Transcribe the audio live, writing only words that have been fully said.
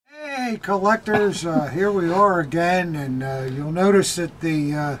Hey collectors, here we are again, and you'll notice that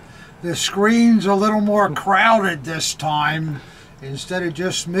the screen's a little more crowded this time. Instead of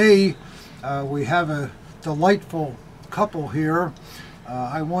just me, we have a delightful couple here.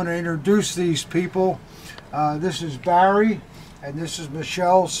 I want to introduce these people. This is Barry, and this is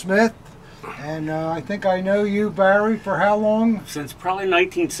Michelle Smith. And I think I know you, Barry, for how long? Since probably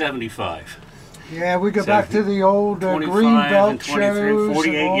 1975. Yeah, we go back to the old Greenbelt shows.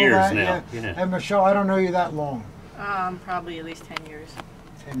 48 and all years that. now. Yeah. And Michelle, I don't know you that long. Probably at least 10 years.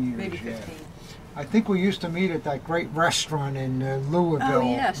 10 years, maybe 15. Yeah. I think we used to meet at that great restaurant in Louisville.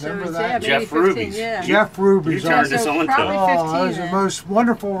 Oh, yeah. So remember that? that? Jeff Ruby's. Yeah. Jeff Ruby's. You turned us on to probably it. 15 it was the most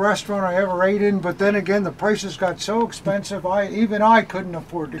wonderful restaurant I ever ate in, but then again, the prices got so expensive, even I couldn't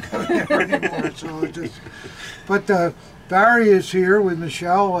afford to go there anymore. So it just, but Barry is here with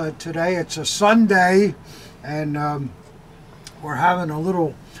Michelle today. It's a Sunday, and we're having a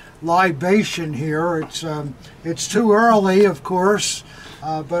little libation here. It's too early, of course,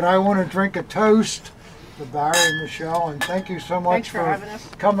 but I want to drink a toast to Barry and Michelle, and thank you so much for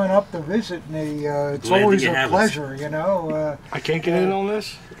coming up to visit me. It's Glad always that you a have pleasure, you know. I can't get in on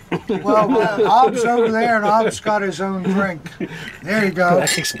this? Well, Ob's over there, and Ob's got his own drink. There you go.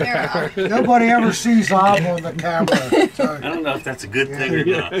 Nobody ever sees Ob on the camera. So, I don't know if that's a good thing or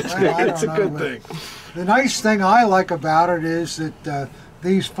not. It's a good thing. The nice thing I like about it is that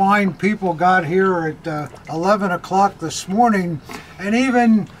these fine people got here at 11 o'clock this morning, and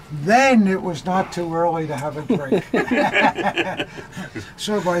even then it was not too early to have a drink.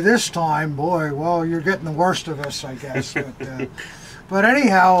 So by this time, boy, well, you're getting the worst of us, I guess. But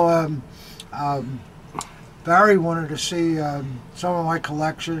anyhow, Barry wanted to see some of my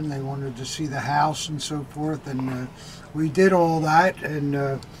collection. They wanted to see the house and so forth, and we did all that, and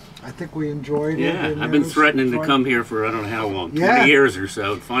I think we enjoyed it. Yeah, and I've been threatening to come here for I don't know how long, 20 years or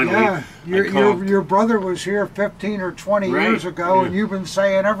so. Finally, yeah, your brother was here 15 or 20 years ago, and you've been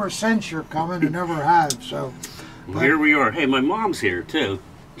saying ever since you're coming and never have. So well, here we are. Hey, my mom's here too.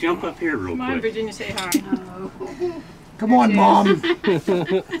 Jump up here real Come on, quick. Virginia, say hi. come on, Mom.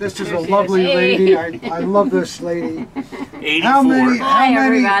 This is a lovely lady. I love this lady. 84.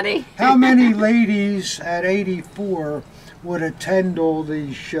 Everybody. How many ladies at 84 would attend all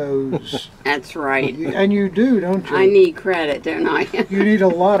these shows? That's right. And you do, don't you? I need credit, don't I? You need a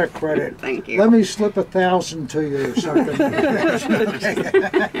lot of credit. Thank you. Let me slip 1,000 to you or something.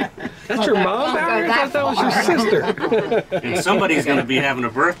 That's your mom, Barry? I thought that was your sister. And somebody's going to be having a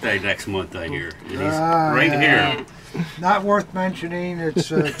birthday next month, I hear. And he's right here. Not worth mentioning. It's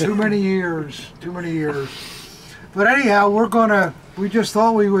too many years. Too many years. But anyhow, we just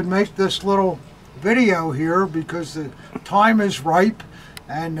thought we would make this little video here because the time is ripe,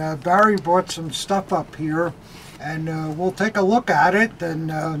 and Barry brought some stuff up here, and we'll take a look at it, and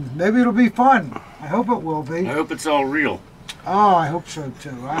maybe it'll be fun. I hope it will be. I hope it's all real. Oh, I hope so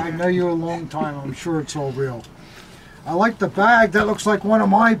too. I know you a long time. I'm sure it's all real. I like the bag. That looks like one of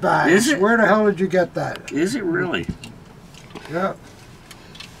my bags. Is it? Where the hell did you get that? Is it really? Yeah.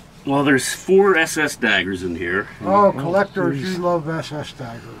 Well, there's 4 SS daggers in here. Oh, collectors, you love SS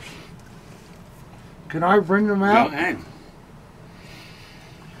daggers. Can I bring them out? Go ahead.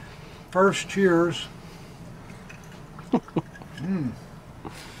 First, cheers.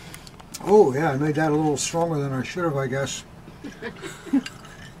 Oh, yeah, I made that a little stronger than I should have, I guess.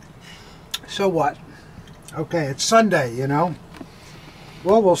 So what? Okay, it's Sunday, you know.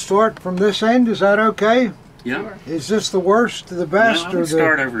 Well, we'll start from this end. Is that okay? Yeah. Is this the worst to the best? No,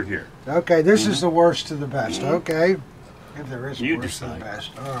 start over here. Okay, this is the worst to the best. Okay. If there is a You worst to the decide.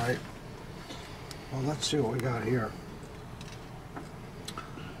 best. All right. Well, let's see what we got here.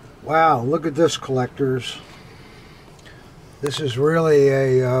 Wow, look at this, collectors. This is really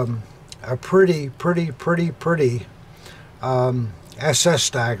a pretty SS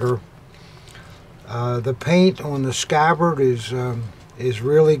dagger. The paint on the scabbard is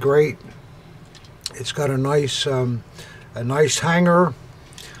really great. It's got a nice hanger,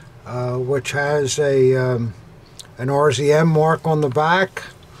 which has an RZM mark on the back,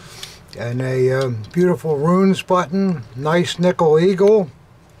 and a beautiful runes button, nice nickel eagle.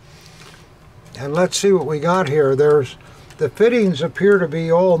 And let's see what we got here. The fittings appear to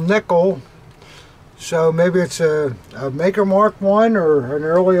be all nickel, so maybe it's a Maker Mark 1 or an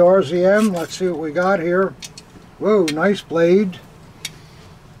early RZM. Let's see what we got here. Whoa, nice blade.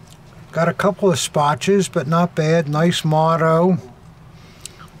 Got a couple of spotches, but not bad. Nice motto.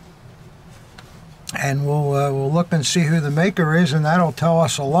 And we'll look and see who the maker is, and that'll tell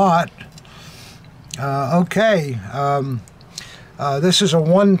us a lot. Okay, this is a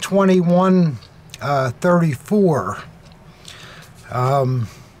 121 34.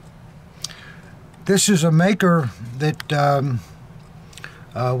 This is a maker that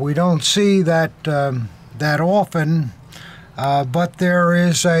we don't see that that often, but there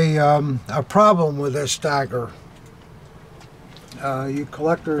is a problem with this dagger. You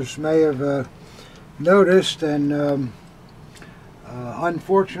collectors may have noticed, and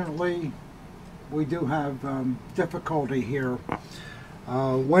unfortunately we do have difficulty here.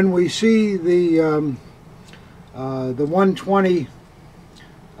 When we see the 120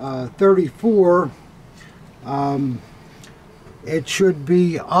 34, it should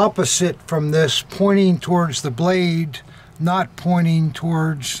be opposite from this, pointing towards the blade, not pointing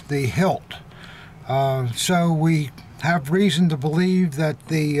towards the hilt. So we have reason to believe that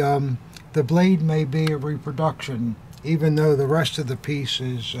the blade may be a reproduction, even though the rest of the piece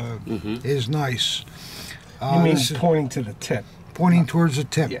is nice. You mean pointing to the tip? Pointing towards the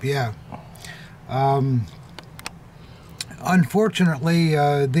tip, yeah. Unfortunately,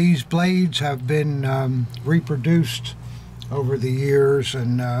 these blades have been reproduced over the years,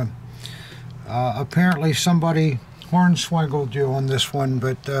 and apparently somebody hornswoggled you on this one,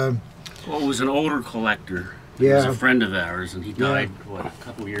 but... well, it was an older collector. He was a friend of ours, and he died, what, a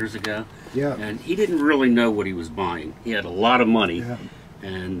couple years ago? Yeah. And he didn't really know what he was buying. He had a lot of money,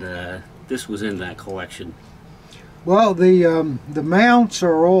 and this was in that collection. Well, the mounts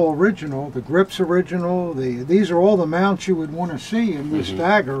are all original. The grip's original. These are all the mounts you would want to see in this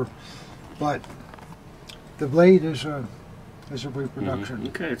dagger, but the blade is a reproduction.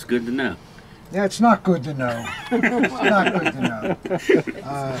 Okay, it's good to know. Yeah, it's not good to know. It's not good to know.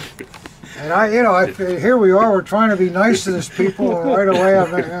 And here we are. We're trying to be nice to this people, and right away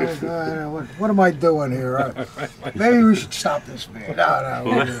I'm like, what am I doing here? Maybe we should stop this man. No.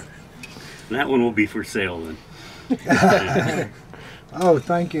 Well, that one will be for sale then. Oh,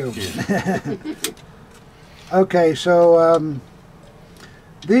 thank you. Okay, so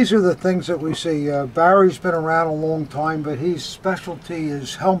these are the things that we see. Barry's been around a long time, but his specialty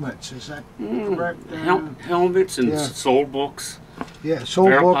is helmets. Is that correct? Helmets and soul books. Yeah, soul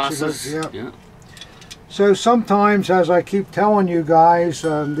books. Yeah. So sometimes, as I keep telling you guys,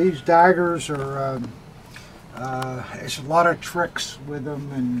 these daggers are... there's a lot of tricks with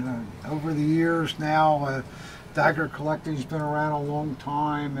them, and over the years now, dagger collecting's been around a long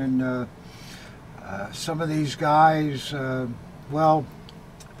time, and some of these guys, well,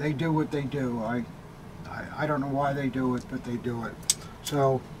 they do what they do. I don't know why they do it, but they do it.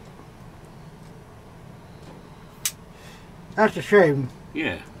 So that's a shame.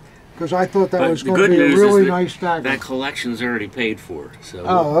 Yeah. Because I thought that But was the going to good be a news really is nice dagger. That collection's already paid for, so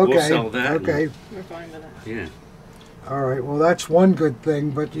Oh, okay. we'll sell that. Okay. We're fine with it. Yeah. All right. Well, that's one good thing,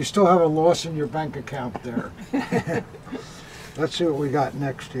 but you still have a loss in your bank account there. Let's see what we got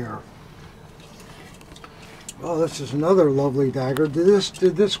next here. Oh, this is another lovely dagger.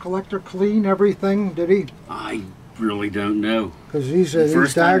 Did this collector clean everything? Did he? I really don't know. Because these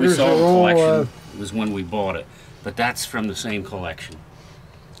First time we daggers saw are the all. collection was when we bought it, but that's from the same collection.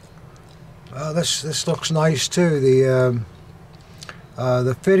 This looks nice too.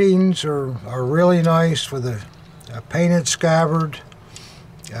 The fittings are really nice with a painted scabbard,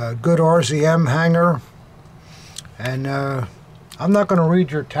 good RZM hanger, and I'm not going to read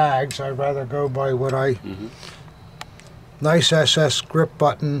your tags. I'd rather go by what I... Nice SS grip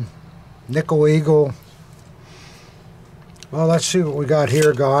button, nickel eagle. Well, let's see what we got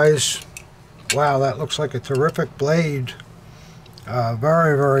here, guys. Wow, that looks like a terrific blade.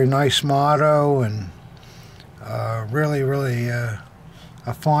 Very, very nice motto, and really, really a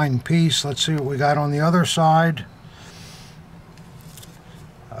fine piece. Let's see what we got on the other side.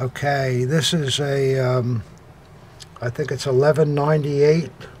 Okay, this is I think it's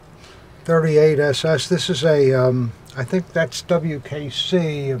 1198 38 SS. This is I think that's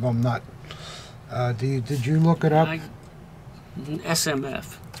WKC, if I'm not. Did you look it up?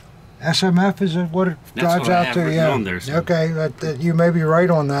 SMF. SMF is what it drives out to? Yeah. On there, so. Okay, you may be right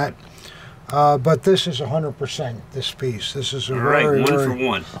on that. But this is 100%. This piece. This is a very, one very, for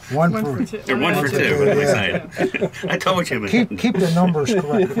one. One for two. They're one for two. What am I saying? I told you, man. Keep the numbers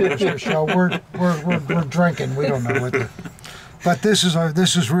correct, Mr. Shaw. We're drinking. We don't know what the. But this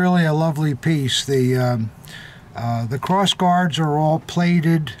is really a lovely piece. The cross guards are all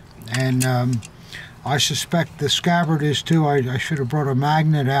plated, and I suspect the scabbard is too. I should have brought a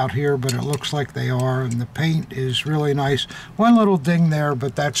magnet out here, but it looks like they are, and the paint is really nice. One little ding there,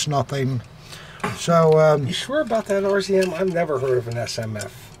 but that's nothing. So you sure about that RZM? I've never heard of an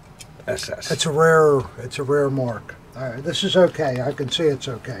SMF SS. it's a rare mark. This is okay. I can see it's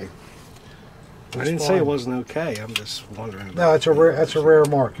okay. I didn't say it wasn't okay. I'm just wondering about No, that's a rare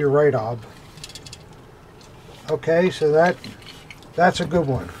mark. You're right, Ob. Okay, so that's a good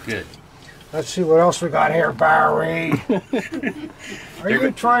one. Good. Let's see what else we got here, Barry. Are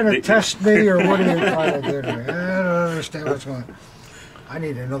you trying to test me, or what are you trying to do to me? I don't understand what's going on. I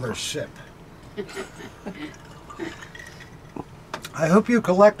need another sip. I hope you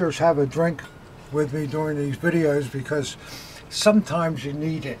collectors have a drink with me during these videos, because sometimes you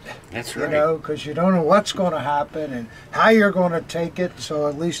need it. That's right. You know, because you don't know what's going to happen and how you're going to take it, so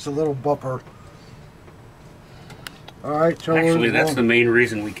at least a little bumper. All right, so Actually, that's the main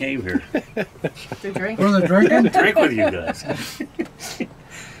reason we came here. To drink. for the drinking. Drink with you guys.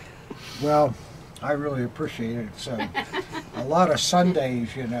 Well, I really appreciate it. So, a lot of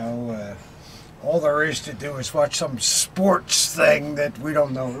Sundays, you know, all there is to do is watch some sports thing that we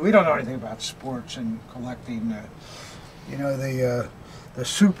don't know. We don't know anything about sports and collecting. You know, the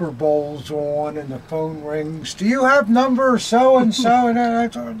Super Bowl's on and the phone rings. Do you have number so and so? And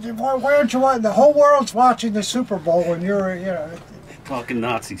why aren't you watching? The whole world's watching the Super Bowl, and you're, you know, Talking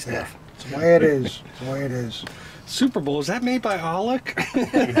Nazi stuff. it's the way it is. It's the way it is. Super Bowl, is that made by Alec? Yeah,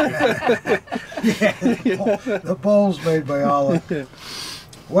 the bowl's made by Olive.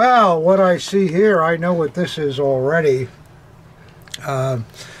 Well, what I see here, I know what this is already.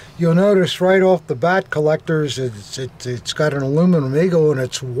 You'll notice right off the bat, collectors, it's got an aluminum eagle and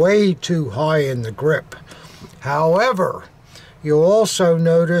it's way too high in the grip. However, you'll also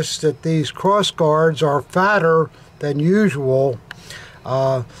notice that these cross guards are fatter than usual,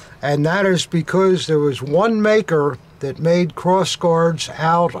 and that is because there was one maker that made cross guards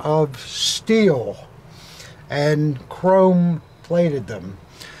out of steel and chrome plated them,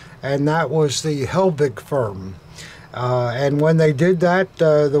 and that was the Helbig firm. And when they did that,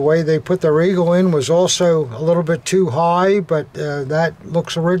 the way they put their eagle in was also a little bit too high, but that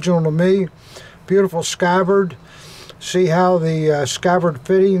looks original to me. Beautiful scabbard. See how the scabbard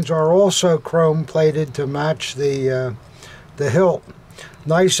fittings are also chrome plated to match the hilt.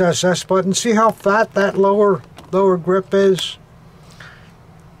 Nice SS button. See how fat that lower grip is?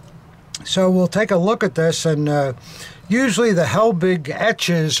 So we'll take a look at this, and usually the Helbig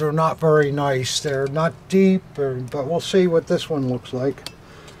etches are not very nice. They're not deep, but we'll see what this one looks like.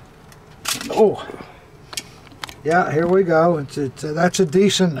 Oh, yeah, here we go. That's a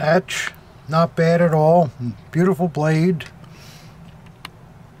decent etch. Not bad at all. Beautiful blade.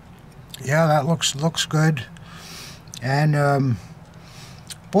 Yeah, that looks good. And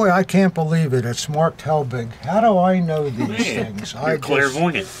boy, I can't believe it. It's marked Helbig. How do I know these things? You're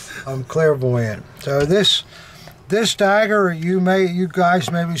clairvoyant. I'm clairvoyant. So this dagger, you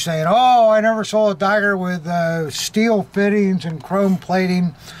guys may be saying, oh, I never saw a dagger with steel fittings and chrome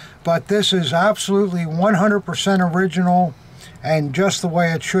plating, but this is absolutely 100% original and just the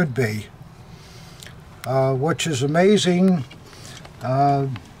way it should be, which is amazing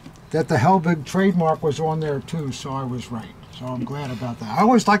that the Helbig trademark was on there too, so I was right. So I'm glad about that. I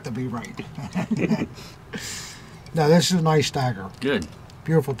always like to be right. Now this is a nice dagger. Good.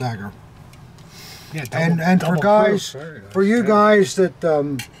 Beautiful dagger. Yeah, And for guys, for you guys that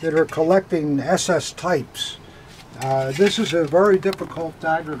are collecting SS types, this is a very difficult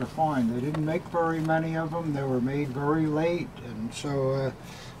dagger to find. They didn't make very many of them. They were made very late, and so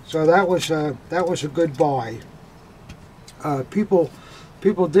that was a good buy.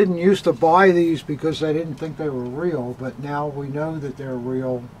 People didn't used to buy these because they didn't think they were real, but now we know that they're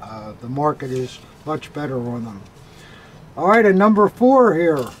real. The market is much better on them. All right, and number 4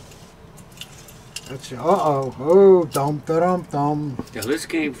 here. Let's see. Oh, dum dum dum. Now this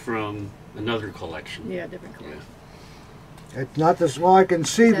came from another collection. Yeah, different color. It's not this well I can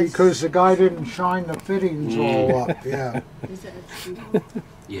see That's- because the guy didn't shine the fittings all up. Yeah. Is that a true?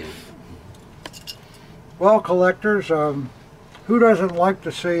 Yeah. Well, collectors, who doesn't like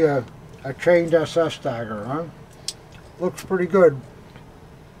to see a chained SS dagger, huh? Looks pretty good.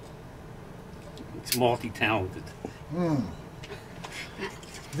 It's multi-talented.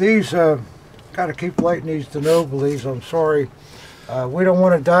 These, got to keep lighting these DeNobles. I'm sorry. We don't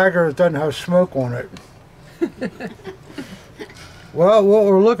want a dagger that doesn't have smoke on it. Well, what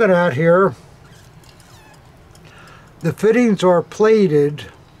we're looking at here, the fittings are plated,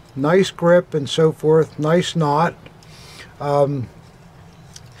 nice grip and so forth, nice knot.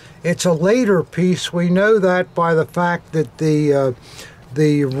 It's a later piece. We know that by the fact that the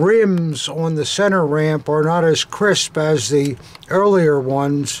rims on the center ramp are not as crisp as the earlier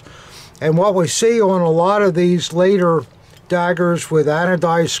ones. And what we see on a lot of these later daggers with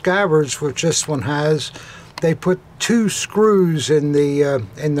anodized scabbards, which this one has, they put 2 screws in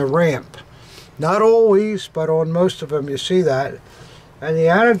the ramp. Not always, but on most of them you see that. And the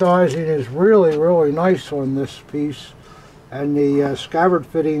anodizing is really, really nice on this piece. And the scabbard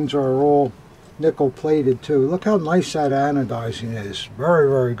fittings are all nickel plated too. Look how nice that anodizing is. Very,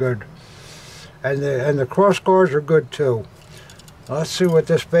 very good. and the cross guards are good too. Let's see what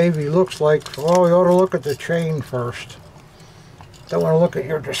this baby looks like. Oh, we ought to look at the chain first. Don't want to look at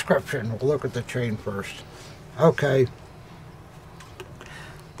your description. We'll look at the chain first. Okay.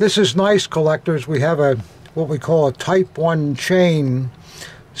 This is nice, collectors. We have what we call a Type 1 chain.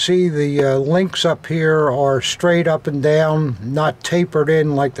 See, the links up here are straight up and down, not tapered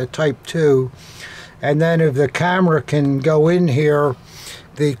in like the Type 2. And then if the camera can go in here,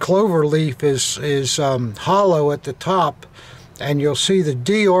 the clover leaf is hollow at the top, and you'll see the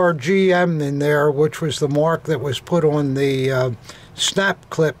DRGM in there, which was the mark that was put on the snap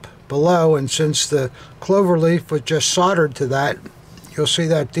clip below. And since the clover leaf was just soldered to that, you'll see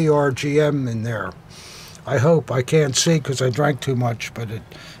that DRGM in there. I hope. I can't see because I drank too much, but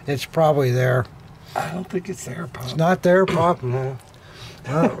it's probably there. I don't think it's there, Pop. It's not there, Pop? No.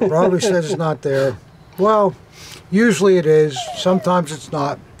 Robbie says it's not there. Well, usually it is. Sometimes it's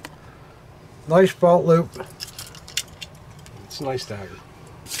not. Nice bolt loop. It's a nice dagger.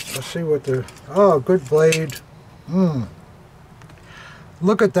 Let's see what the... Oh, good blade.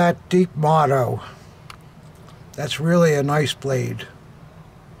 Look at that deep motto. That's really a nice blade.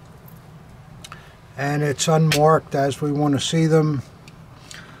 And it's unmarked as we want to see them.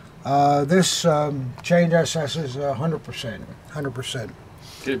 This chained SS is 100%. 100%.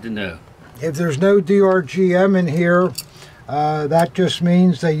 Good to know. If there's no DRGM in here, that just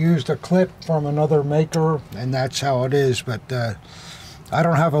means they used a clip from another maker, and that's how it is. But I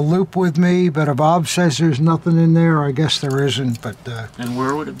don't have a loop with me, but if Bob says there's nothing in there, I guess there isn't. But And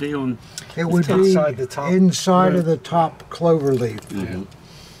where would it be on? it would be inside the top. inside of the top clover leaf. Mhm.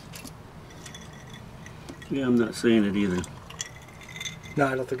 Yeah, I'm not seeing it either. No,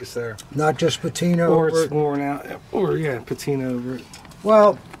 I don't think it's there. Not just patina Or over it's it. worn out. Or, yeah, patina over it.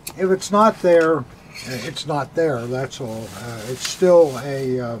 Well, if it's not there, it's not there. That's all. It's still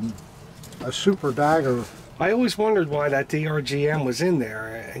a super dagger. I always wondered why that DRGM was in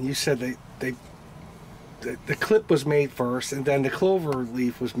there, and you said the clip was made first, and then the clover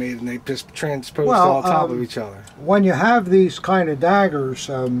leaf was made, and they just transposed Well, on top of each other. When you have these kind of daggers,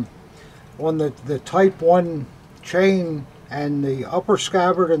 on the Type 1 chain and the upper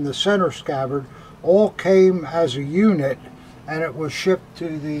scabbard and the center scabbard all came as a unit, and it was shipped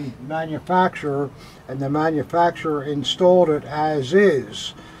to the manufacturer, and the manufacturer installed it as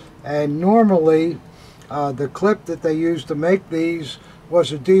is. And normally the clip that they used to make these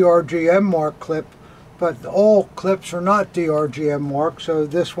was a DRGM mark clip, but all clips are not DRGM marked, so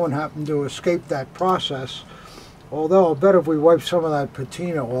this one happened to escape that process. Although I bet if we wipe some of that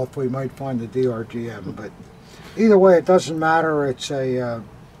patina off, we might find the DRGM. But either way, it doesn't matter. It's a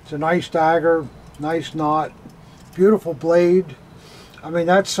nice dagger, nice knot, beautiful blade. I mean,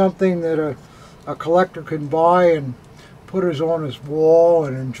 that's something that a collector can buy and put it on his wall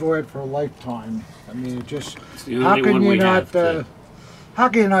and enjoy it for a lifetime. I mean, it just It's the only one we have to- how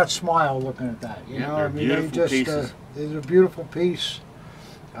can you not smile looking at that? You Yeah, know, they're I mean, beautiful pieces. it's a beautiful piece.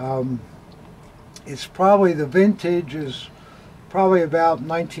 It's probably, the vintage is probably about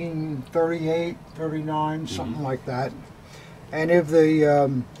 1938, 39, something like that. And if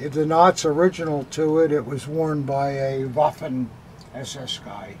the knot's original to it, it was worn by a Waffen SS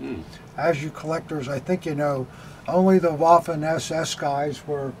guy. As you collectors, I think you know, only the Waffen SS guys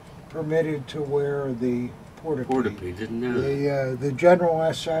were permitted to wear the Porta Portapi, didn't know. the General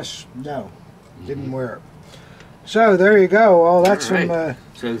SS, no, didn't wear it. So there you go. Well, that's All right.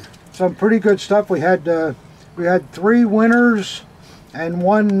 some pretty good stuff. We had 3 winners and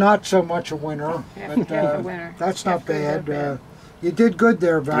 1 not so much a winner, but Half a winner. that's not Half good, bad. You did good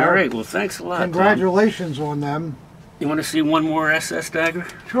there, Val. All right, well, thanks a lot, Tom. Congratulations on them. You want to see one more SS dagger?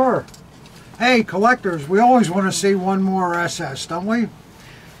 Sure. Hey, collectors, we always want to see one more SS, don't we?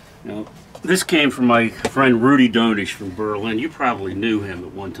 No. This came from my friend Rudy Donish from Berlin. You probably knew him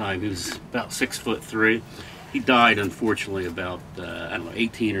at one time. He was about 6'3". He died, unfortunately, about, I don't know,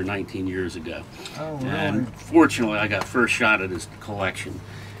 18 or 19 years ago. Oh, really? And fortunately, I got first shot at his collection.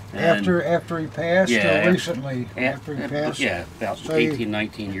 And After he passed, Yeah, or recently? After he passed? Yeah, about So you- 18,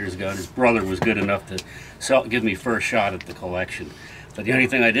 19 years ago. And his brother was good enough to give me first shot at the collection. But the only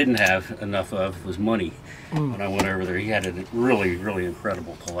thing I didn't have enough of was money. When I went over there, he had a really, really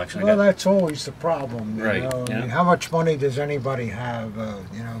incredible collection. Well, that's always the problem. You Right, know? I yeah. mean, how much money does anybody have?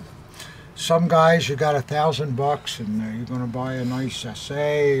 You know, some guys, you got $1,000 and you're going to buy a nice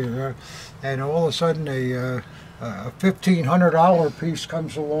SA, and all of a sudden a $1,500 piece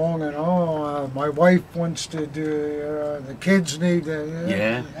comes along, and my wife wants to do, the kids need,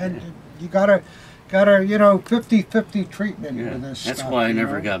 Yeah. and you gotta 50-50 treatment Yeah, with this that's stuff, why I you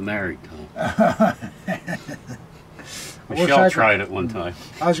never know? got married, Tom. wish Michelle I could- tried it one time.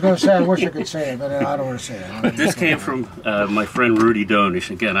 I was going to say, I wish I could say it, but I don't want to say it. This came from my friend Rudy Donish.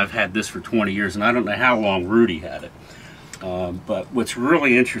 Again, I've had this for 20 years, and I don't know how long Rudy had it. But what's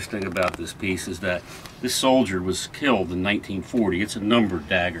really interesting about this piece is that this soldier was killed in 1940. It's a numbered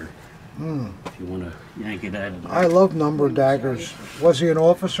dagger. If you want to yank it out of there. I love numbered daggers. Was he an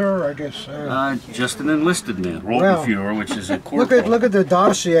officer? I guess. Just an enlisted man, Wow. Rotenführer, which is a corporal. Look at the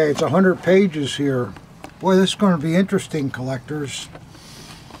dossier. It's 100 pages here. Boy, this is going to be interesting, collectors.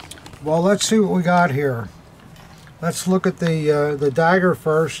 Well, let's see what we got here. Let's look at the dagger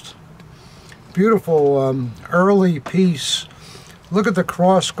first. Beautiful early piece. Look at the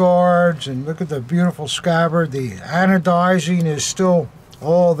cross guards and look at the beautiful scabbard. The anodizing is still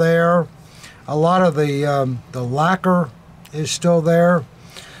all there. A lot of the lacquer is still there.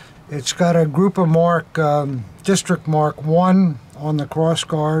 It's got a group of mark, district mark 1 on the cross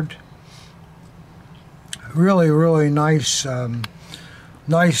guard. Really nice,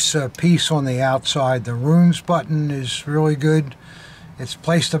 nice piece on the outside. The runes button is really good. It's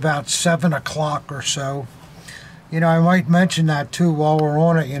placed about 7 o'clock or so. You know, I might mention that too while we're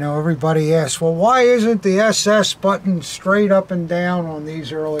on it. You know, everybody asks, well, why isn't the SS button straight up and down on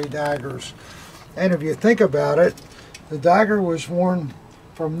these early daggers? And if you think about it, the dagger was worn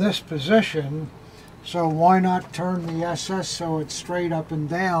from this position, so why not turn the SS so it's straight up and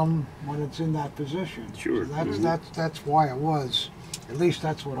down when it's in that position? Sure. So that's why it was. At least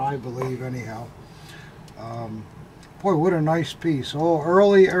that's what I believe anyhow. Boy, what a nice piece. Oh,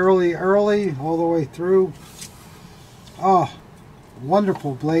 early, all the way through. Oh,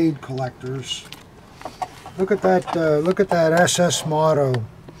 wonderful blade, collectors. Look at that SS motto.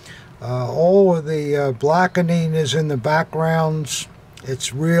 All of the blackening is in the backgrounds.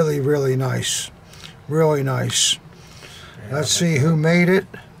 It's really nice. Really nice. Let's see who made it.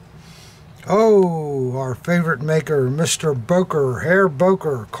 Oh, our favorite maker, Mr. Boker, Herr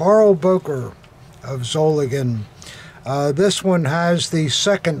Boker, Carl Boker of Zolligen. This one has the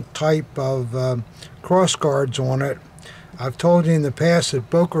second type of cross guards on it. I've told you in the past that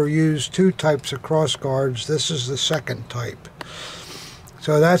Boker used 2 types of cross guards. This is the second type.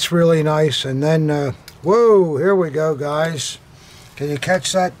 So that's really nice. And then, whoa, here we go, guys. Can you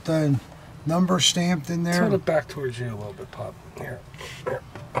catch that number stamped in there? Turn it back towards you a little bit, Pop. Here.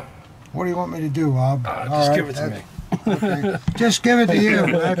 What do you want me to do, Bob? Just give it to me. Okay. Just give it to you.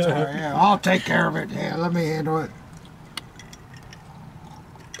 That's all right. Yeah, I'll take care of it. Yeah, let me handle it.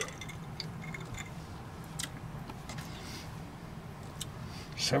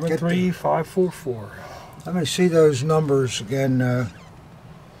 Seven 73544. Let me see those numbers again.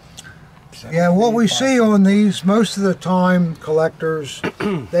 Yeah, what we see on these, most of the time, collectors,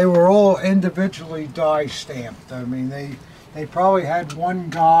 they were all individually die stamped. I mean, they probably had one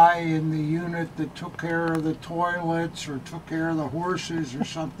guy in the unit that took care of the toilets or took care of the horses or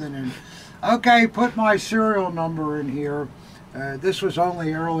something. And okay, put my serial number in here. This was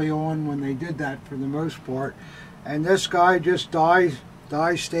only early on when they did that for the most part. And this guy just die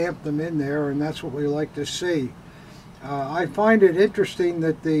stamped them in there, and that's what we like to see. I find it interesting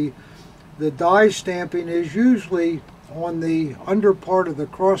that the die stamping is usually on the under part of the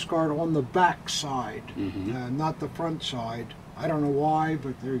crossguard on the back side, not the front side. I don't know why,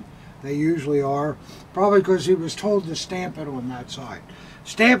 but they usually are. Probably because he was told to stamp it on that side.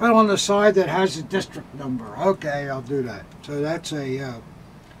 Stamp it on the side that has the district number. Okay, I'll do that. So that's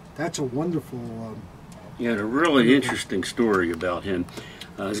a wonderful. He had a really interesting story about him.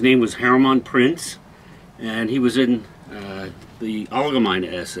 His name was Hermann Prinz, and he was in the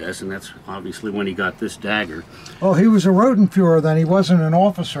Allgemeine SS, and that's obviously when he got this dagger. Oh, he was a Rotenführer then. He wasn't an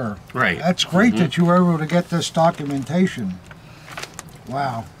officer. Right. That's great that you were able to get this documentation.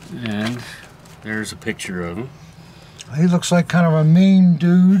 Wow. And there's a picture of him. He looks like kind of a mean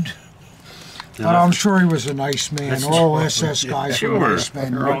dude. But Now, I'm sure he was a nice man. That's All true. SS guys Sure. are nice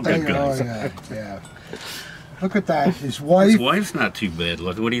men. They're all aren't they? good guys. Oh, yeah. Look at that. His wife. His wife's not too bad.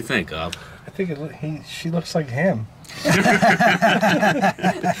 Look, what do you think, Ob? I think she looks like him.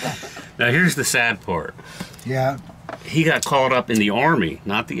 Now here's the sad part. Yeah. He got called up in the Army,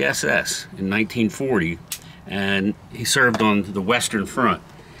 not the SS, in 1940, and he served on the Western Front.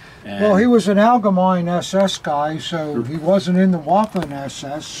 And Well, he was an Allgemeine SS guy, so he wasn't in the Waffen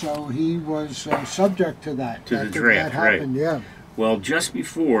SS, so he was subject to that. To the That draft, happened, right. Yeah. Well, just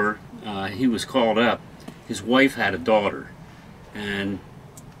before he was called up, his wife had a daughter, and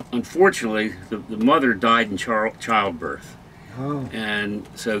unfortunately, the mother died in childbirth. Oh, And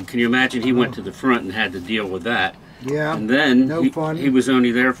so, can you imagine? He went to the front and had to deal with that. yeah. And then No fun. he was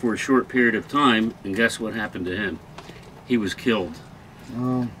only there for a short period of time, and guess what happened to him? He was killed.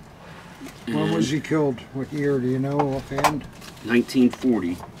 Oh. When was he killed? What year, do you know offhand?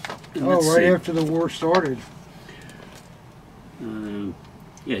 1940. And Oh, let's right see. after the war started.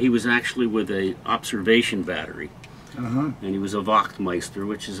 Yeah, he was actually with a observation battery, Uh-huh. and he was a Wachtmeister,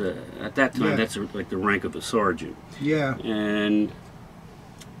 which is at that time Yeah. that's like the rank of a sergeant. Yeah. And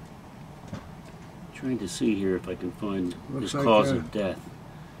trying to see here if I can find Looks his like, cause of death.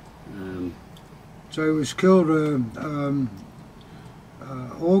 So he was killed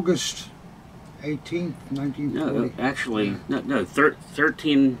August 18th, No, 1940. actually, no,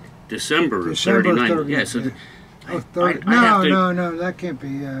 13 December of December 39. 30, Yeah, so yeah. I- Oh, 30. I have to- No, that can't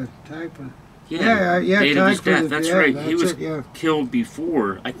be type. yeah, yeah, date of his tag for death. the- That's yeah, right. He that's was it, yeah. killed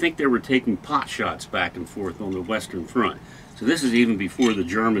before. I think they were taking pot shots back and forth on the Western Front. So this is even before the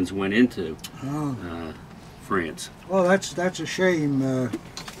Germans went into Oh. France. Well, that's a shame.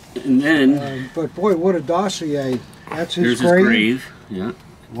 And then But boy, what a dossier. That's his here's grave. his grave. Yeah.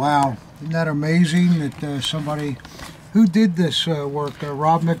 Wow, isn't that amazing that somebody who did this work,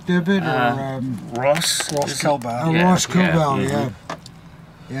 Rob McDivitt or Ross. Kelbau. Yeah, Ross yeah, Kilbell? mhm.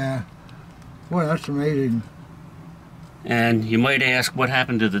 Yeah. Boy, that's amazing. And you might ask what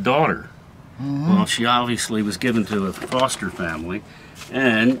happened to the daughter. Mm-hmm. Well, she obviously was given to a foster family,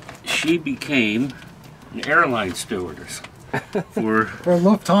 and she became an airline stewardess for For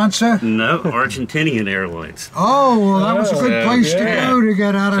Lufthansa? no Argentinian Airlines. Oh, well, that was a good Oh, place to yeah. go to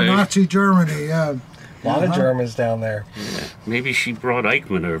get out of So- Nazi Germany. Yeah. A lot of Germans down there. Maybe she brought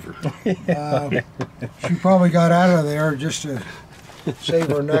Eichmann over. She probably got out of there just to save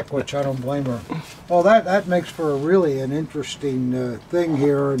her neck, which I don't blame her. Well, that makes for really an interesting thing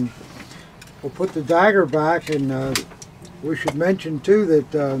here, and we'll put the dagger back, and we should mention too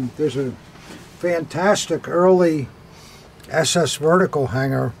that there's a fantastic early SS vertical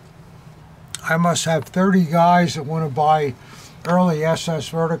hanger. I must have 30 guys that want to buy early SS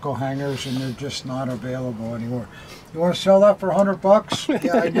vertical hangers, and they're just not available anymore. You want to sell that for $100?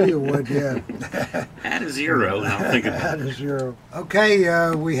 Yeah, I knew you would. Yeah. Add a zero, and I'll think about That is zero.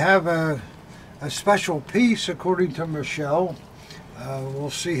 Okay, we have a special piece according to Michelle.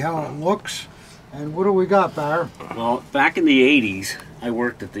 We'll see how it looks. And what do we got, Bar? it. Well, back in the 80s, I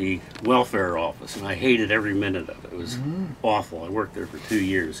worked at the welfare office, and I hated every minute of it. It was awful. I worked there for 2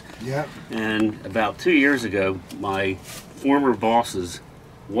 years. Yep. And about 2 years ago, my former boss's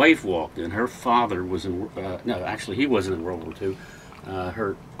wife walked in. Her father was in, no, actually he wasn't in World War II.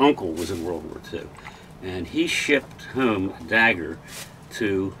 Her uncle was in World War II. And he shipped home a dagger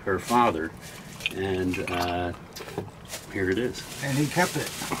to her father. And here it is. And he kept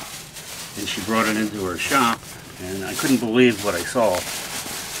it. And she brought it into her shop, and I couldn't believe what I saw.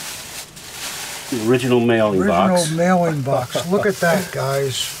 The original mailing box. Original mailing box. Look at that,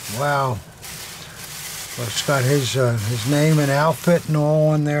 guys. Wow. Well, it's got his name and outfit and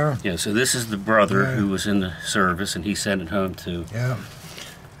all in there. Yeah, so this is the brother Yeah. who was in the service, and he sent it home to. Yeah.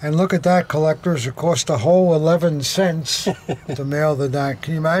 And look at that, collectors. It cost a whole 11 cents to mail the dagger.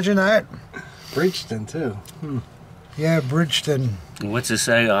 Can you imagine that? Bridgeton, too. Yeah, Bridgeton. And what's it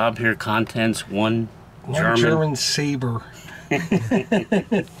say? Ob here contents one One German saber. Is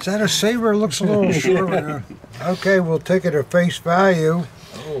that a saber? It looks a little shorter. Okay, we'll take it at face value.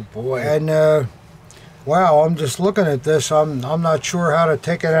 Oh, boy. And wow, I'm just looking at this. I'm not sure how to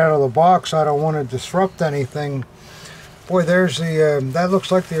take it out of the box. I don't want to disrupt anything. Boy, there's the that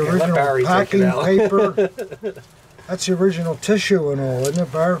looks like the let original Barry take it packing out. paper. That's the original tissue and all, isn't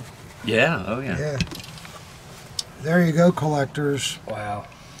it, Barry? Yeah, oh yeah. Yeah. There you go, collectors. Wow.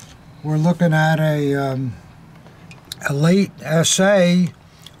 We're looking at a late SA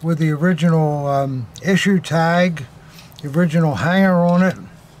with the original issue tag, the original hanger on it.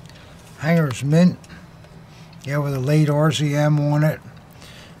 Hanger's mint. Yeah, with a late RZM on it.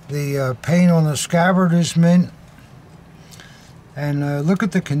 The paint on the scabbard is mint. And look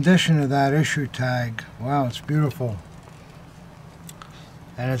at the condition of that issue tag. Wow, it's beautiful.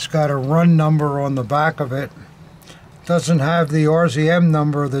 And it's got a run number on the back of it. Doesn't have the RZM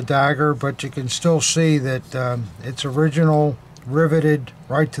number of the dagger, but you can still see that it's original, riveted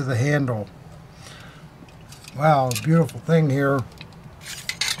right to the handle. Wow, beautiful thing here.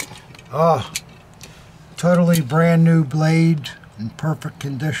 Oh, totally brand new blade in perfect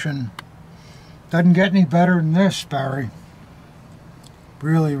condition. Doesn't get any better than this, Barry.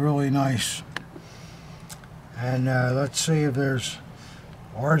 Really, really nice. And let's see if there's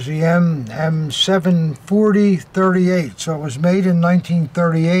RZM M74038. So it was made in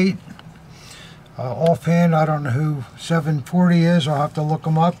 1938. Offhand, I don't know who 740 is. I'll have to look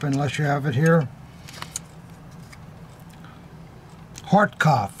them up unless you have it here.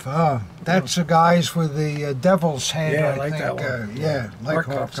 Hartkopf. That's the guys with the devil's head. Yeah, I I like think. that one. Yeah, like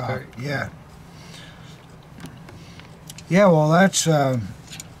Hartkopf's Hartkopf. great. Yeah. Yeah, well, that's. I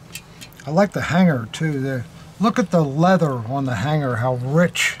like the hanger too. Look at the leather on the hanger. How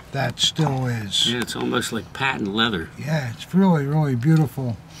rich that still is. Yeah, it's almost like patent leather. Yeah, it's really, really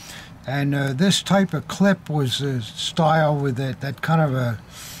beautiful. And this type of clip was the style with that kind of a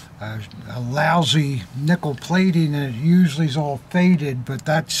lousy nickel plating, and it usually is all faded, but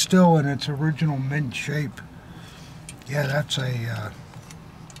that's still in its original mint shape. Yeah, that's a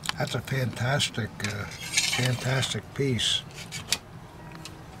fantastic, fantastic piece.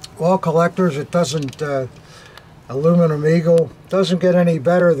 Well, collectors, it doesn't. Aluminum Eagle doesn't get any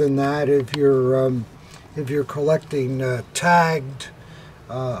better than that if you're collecting tagged,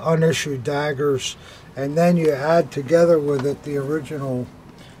 unissued daggers, and then you add together with it the original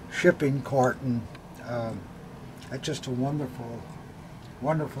shipping carton. That's just a wonderful,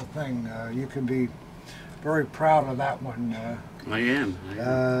 wonderful thing. You can be very proud of that one. I am.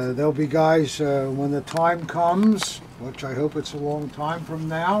 There'll be guys when the time comes, which I hope it's a long time from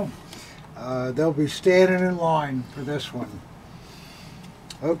now. They'll be standing in line for this one.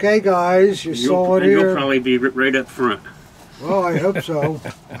 Okay, guys, you saw it and here. You'll probably be right up front. Well, I hope so.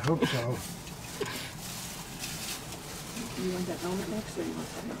 I hope so. You want that helmet next, or you want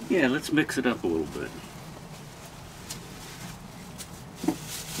that helmet? Yeah, let's mix it up a little bit.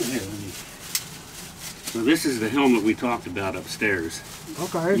 Well, this is the helmet we talked about upstairs.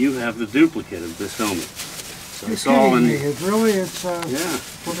 Okay. You have the duplicate of this helmet. So You're it's all kidding in. me. It really, it's Yeah.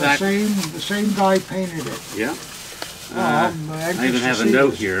 from In fact, the same guy painted it. Yeah. I'm I anxious even to have a see note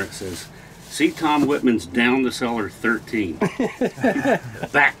this. here. It says, "See Tom Whitman's Down the Cellar 13."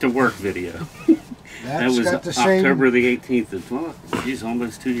 Back to work video. That That's was got the same. October the 18th of, well, geez,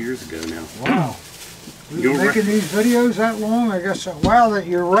 almost 2 years ago now. Wow. We've You're been making these videos that long? I guess. Wow, that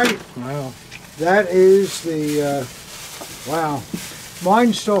you're right. Wow. That is the. Wow.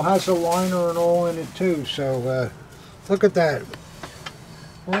 Mine still has a liner and all in it too. So look at that.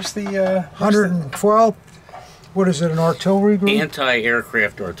 Where's the 112. What is it? An artillery group?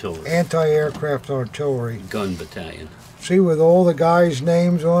 Anti-aircraft artillery Anti-aircraft artillery. gun battalion. See, with all the guys'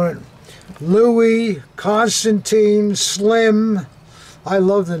 names on it. Louis, Constantine, Slim. I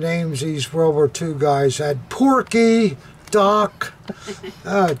love the names these World War II guys had. Porky, Doc.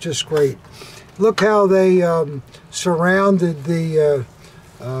 Just great. Look how they surrounded the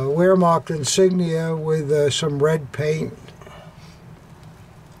Wehrmacht insignia with some red paint.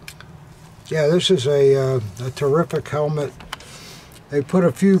 Yeah, this is a terrific helmet. They put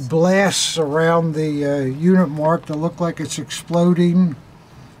a few blasts around the unit mark to look like it's exploding.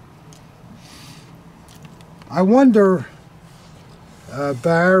 I wonder,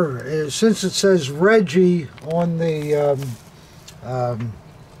 Bar, since it says Reggie on the,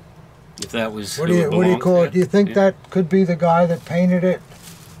 If that was what do you call it? Do you think that could be the guy that painted it?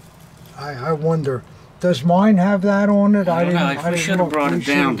 I wonder. Does mine have that on it? I don't know. didn't We should have look. brought We it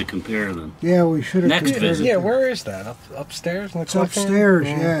down to should've- compare them. Yeah, we should have. Next compared visit. it Yeah, to- where is that? Upstairs in the It's collection? upstairs,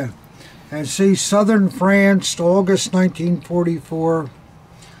 yeah. And see, Southern France, August 1944.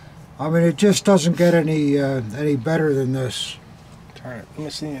 I mean, it just doesn't get any better than this. All right, let me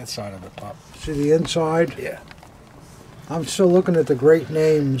see the inside of it, Pop. See the inside? Yeah. I'm still looking at the great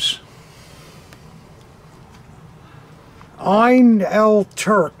names. Ein El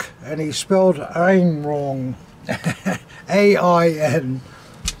Turk, and he spelled Ein wrong. A-I-N.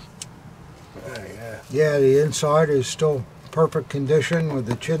 Yeah. Yeah, the inside is still perfect condition with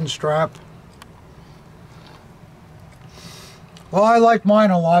the chin strap. Well, I like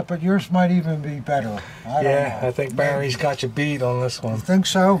mine a lot, but yours might even be better. I don't Yeah, know. I think Barry's got you beat on this You one. think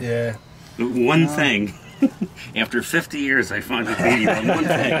so? Yeah. One thing. After 50 years, I finally beat you on one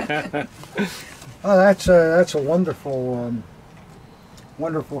thing. Oh, that's a wonderful,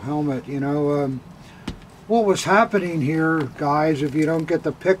 wonderful helmet. You know, what was happening here, guys? If you don't get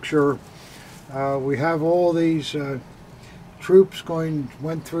the picture, we have all these troops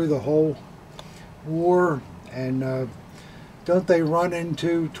went through the whole war, and don't they run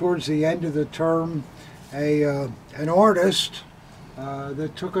into towards the end of the term an artist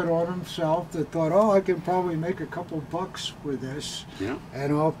that took it on himself, that thought, oh, I can probably make a couple bucks with this, Yeah.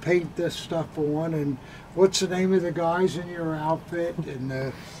 and I'll paint this stuff on, and what's the name of the guys in your outfit?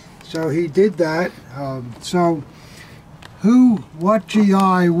 And so he did that. So what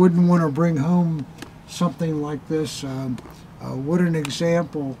GI wouldn't want to bring home something like this? What an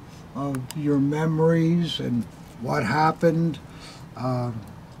example of your memories and what happened.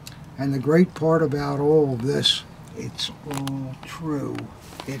 And the great part about all of this, it's all true.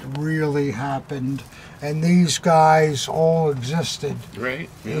 it really happened. And these guys all existed Right.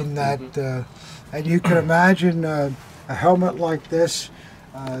 in that. And you can imagine a helmet like this.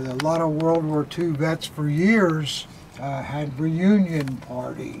 A lot of World War II vets for years had reunion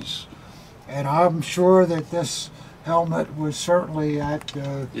parties. And I'm sure that this helmet was certainly at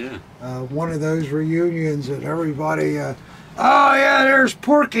one of those reunions that everybody, oh yeah, there's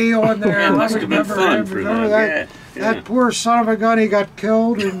Porky on there. Yeah, it must have been fun for Remember them. that? Yeah. That poor son of a gun, he got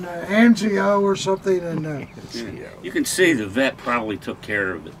killed in Anzio or something. And You can see the vet probably took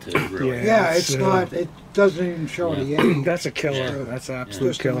care of it too. Really. yeah, It's, it's not. It doesn't even show any age. That's a killer. Yeah. That's an It's absolute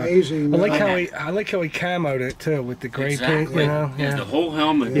just killer. amazing. I like how he camoed it too with the gray paint. Exactly. You know, Yeah, the whole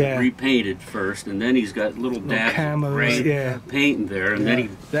helmet Yeah. repainted first, and then he's got little dabs of camos, gray yeah. paint in there, and then he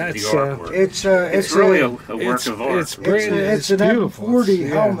That's, the artwork. It's really a, a work of art. It's brand new. It's an beautiful. M40 Yeah.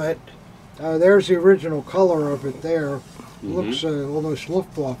 helmet. There's the original color of it there. Mm-hmm. Looks almost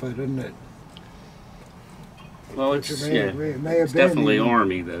Luftwaffe, doesn't it? Well, it's Which it may have it's been, definitely you know.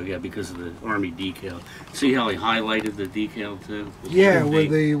 Army though, yeah, because of the Army decal. See how he highlighted the decal too? Yeah,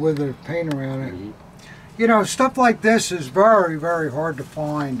 Big. with the paint around it. Mhm. You know, stuff like this is very, very hard to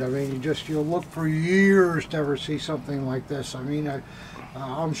find. I mean, you'll look for years to ever see something like this. I mean,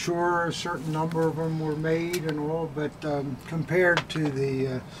 I'm sure a certain number of them were made and all, but compared to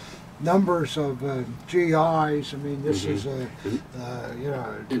the numbers of GIs, I mean, this is a, you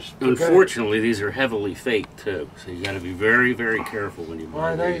know, just forget it. Unfortunately, these are heavily faked too, so you got to be very, very careful when you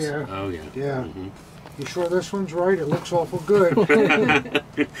buy Are they? these. Yeah. Oh yeah. Yeah. Mhm. You sure this one's right? It looks awful good.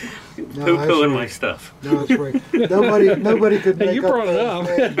 Poo-pooing my stuff. No, that's right. Nobody could make Hey, you up brought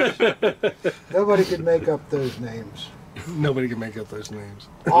it those names. Nobody could make up those names. Nobody can make up those names.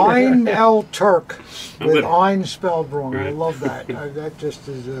 Ein El Turk with gonna- Ein spelled wrong. I Right. love that. That just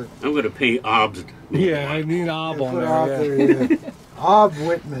is a I'm going to paint Ob's. Yeah, I need an ob on put there. out Yeah. there. Yeah. Ob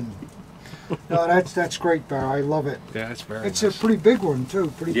Whitman. No, that's great, Bear. I love it. Yeah, it's very It's nice. a pretty big one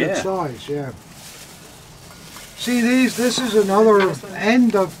too. Pretty good Yeah. size. Yeah. See this is another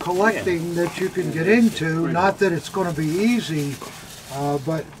end of collecting that you can get into. Not that it's going to be easy,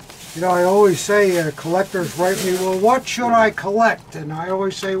 but you know, I always say collectors write me, well, what should I collect? And I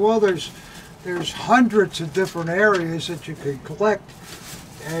always say, well, there's hundreds of different areas that you can collect,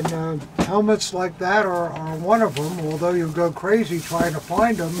 and helmets like that are one of them. Although you'll go crazy trying to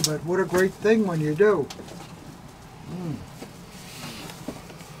find them, but what a great thing when you do.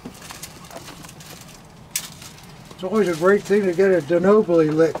 It's always a great thing to get a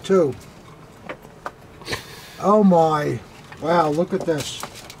denobly lit too. Oh my, wow, look at this.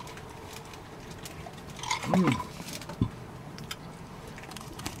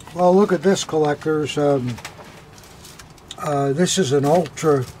 Well, look at this, collectors. This is an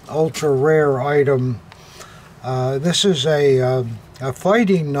ultra rare item. This is a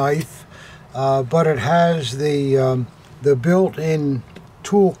fighting knife, but it has the built-in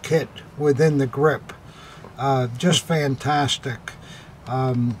toolkit within the grip. Just fantastic.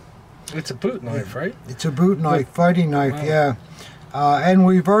 It's a boot knife, right? It's a boot knife, fighting knife, Wow. yeah. And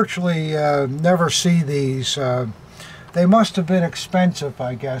we virtually never see these. They must have been expensive,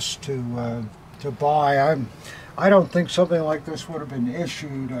 I guess, to buy. I don't think something like this would have been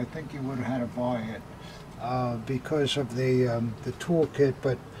issued. I think you would have had to buy it because of the toolkit.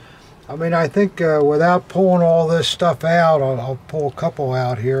 But I mean, I think without pulling all this stuff out, I'll pull a couple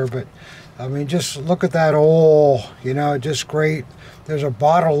out here. But I mean, just look at that awl. You know, just great. There's a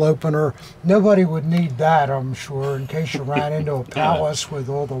bottle opener. Nobody would need that, I'm sure, in case you ran into a palace with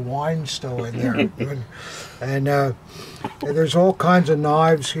all the wine still in there. And there's all kinds of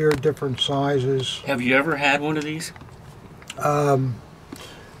knives here, different sizes. Have you ever had one of these?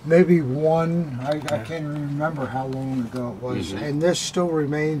 Maybe one. I can't even remember how long ago it was. Mhm. And this still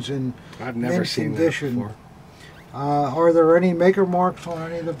remains in I've never mint seen that condition. before. Are there any maker marks on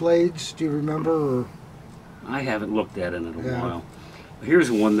any of the blades? Do you remember? Or? I haven't looked at it in a Yeah. while.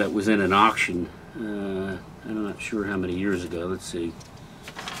 Here's one that was in an auction. I'm not sure how many years ago. Let's see.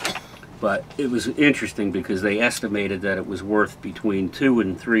 But it was interesting because they estimated that it was worth between $200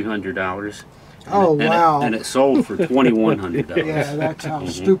 and $300. Oh, wow. And it sold for $2,100. Yeah, that's how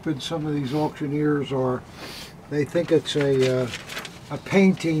stupid some of these auctioneers are. They think it's a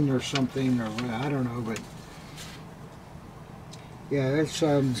painting or something, or I don't know, but yeah, it's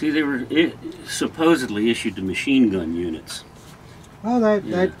See, they were supposedly issued to machine gun units. well,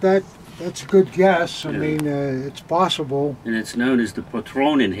 that's a good guess. I Yeah. mean, it's possible. And it's known as the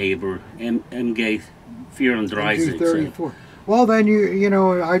Patronenheber MG 34. G34. Well, then you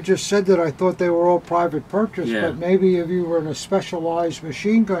know, I just said that I thought they were all private purchase, Yeah. but maybe if you were in a specialized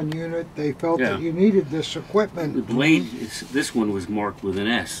machine gun unit, they felt Yeah. that you needed this The equipment. blade, this one was marked with an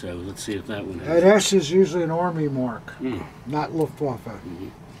S, so let's see if that one An has. S is usually an Army mark, Mm. not Luftwaffe. Mhm.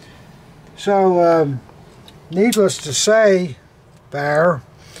 So, needless to say, Bear,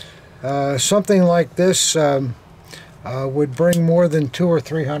 something like this would bring more than $200 or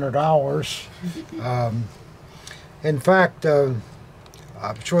 $300. In fact, I'm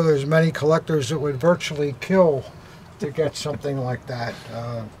sure there's many collectors that would virtually kill to get something like that.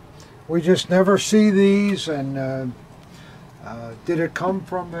 We just never see these, and did it come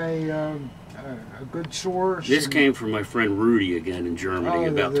from a good source? This came from my friend Rudy again in Germany Oh,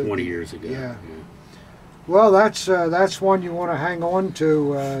 about 20 years ago. yeah. Well, that's one you want to hang on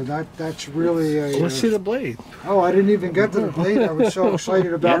to. That's really a. Let's see the blade. Oh, I didn't even get to the blade. I was so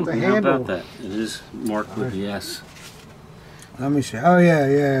excited about the How handle. about that? It is marked with the S. Let me see. Oh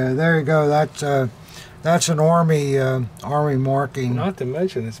yeah. There you go. That's an army marking. Not to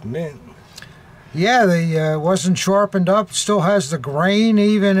mention it's mint. Yeah, the wasn't sharpened up. Still has the grain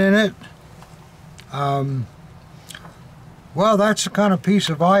even in it. Well, that's the kind of piece.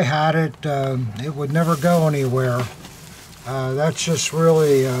 If I had it, it would never go anywhere. That's just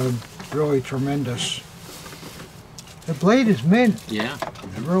really tremendous. The blade is mint. Yeah.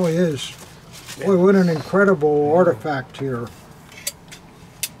 It really is. Boy, what an incredible artifact here.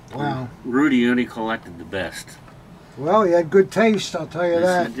 Wow. Rudy only collected the best. Well, he had good taste, I'll tell you Yes,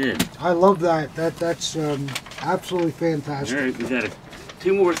 that. he did. I love that. That's absolutely fantastic. All right, we got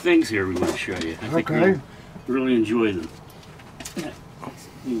two more things here we want to show you. I think Okay. you'll really enjoy them. Yeah, let's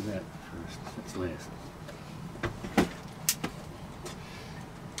do that first. That's last.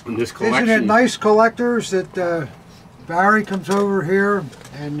 In this collection, Isn't it nice, collectors, that Barry comes over here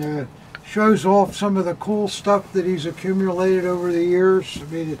and shows off some of the cool stuff that he's accumulated over the years? I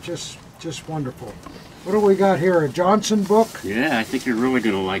mean, it's just wonderful. What do we got here? A Johnson book? Yeah, I think you're really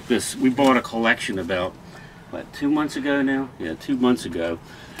going to like this. We bought a collection about, what, 2 months ago now? Yeah, 2 months ago.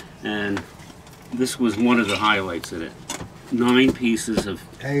 And this was one of the highlights in it. 9 pieces of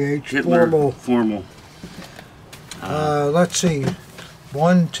A.H. Hitler Formal. formal. Let's see.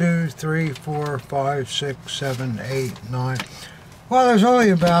 1, 2, 3, 4, 5, 6, 7, 8, 9. Well, there's only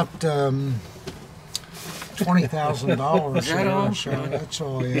about $20,000. Is that all? So that's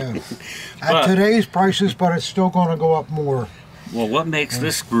all, yeah. At But- today's prices, but it's still going to go up more. Well, what makes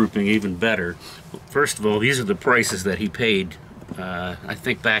this grouping even better, first of all, these are the prices that he paid, I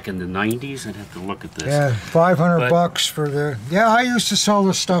think back in the 90s. I'd have to look at this. Yeah, 500 But- bucks for the. Yeah, I used to sell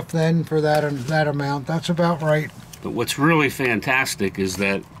the stuff then for that amount. That's about right. But what's really fantastic is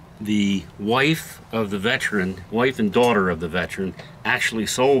that the wife of the veteran, wife and daughter of the veteran, actually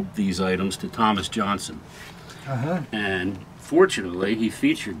sold these items to Thomas Johnson. And fortunately, he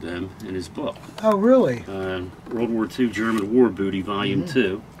featured them in his book, Oh, really? World War II German War Booty, Volume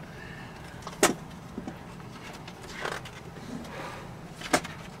 2.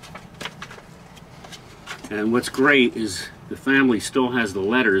 And what's great is the family still has the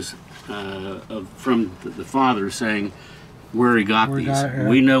letters from the father saying where he got Where he these. got it, yeah.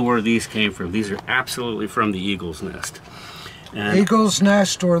 We know where these came from. These are absolutely from the Eagle's Nest. And, Eagle's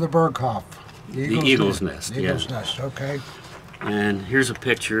Nest or the Berghoff? the Eagle's Nest, Eagle's yeah. Nest, okay. And here's a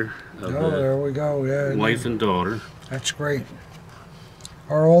picture of Oh, the there we go. Yeah, wife and daughter. that's great.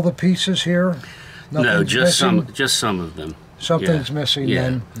 Are all the pieces here? No, Nothing's just missing? just some of them. Something's yeah. missing Yeah.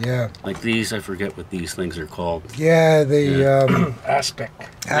 then. Yeah. Like these, I forget what these things are called. Yeah, the Aspect.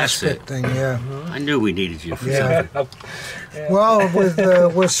 That's aspect thing. Yeah. I knew we needed you for Yeah. something. Well,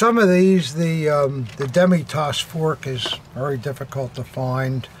 with some of these, the Demitas fork is very difficult to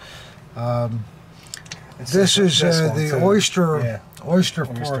find. This is one, the too. oyster Yeah. oyster Oyster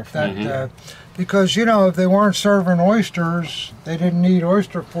fork. fork. That because if they weren't serving oysters, they didn't need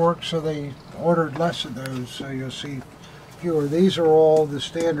oyster forks, so they ordered less of those. So you'll see fewer. These are all the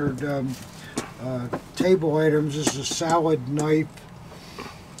standard table items. This is a salad knife.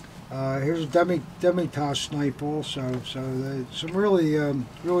 Here's a Demitas knife also. So some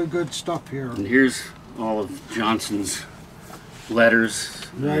really good stuff here. And here's all of Johnson's letters.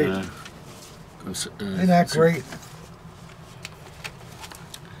 Right. Isn't that great?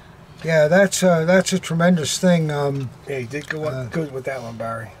 Yeah, that's a tremendous thing. Yeah, you did go up good with that one,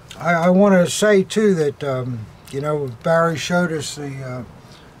 Barry. I want to say too that Barry showed us the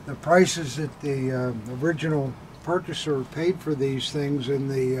prices that the original purchaser paid for these things in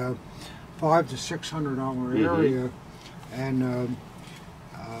the $500 to $600 area, and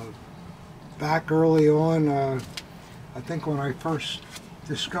back early on, I think when I first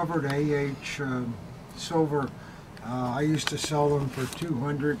discovered AH silver, I used to sell them for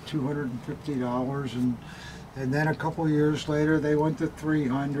 $250, and then a couple years later they went to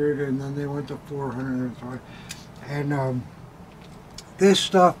 300, and then they went to 400. And this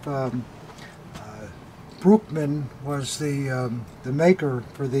stuff, Brookman was the maker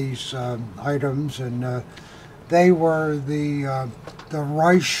for these items, and they were the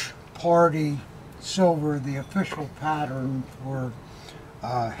Reich Party silver, the official pattern for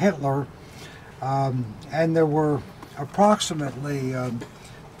Hitler. And there were approximately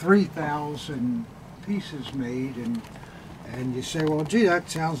 3,000 pieces made, and you say, well, gee, that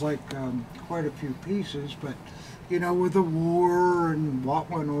sounds like quite a few pieces, but you know, with the war and what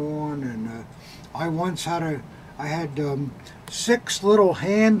went on, and I once had I had 6 little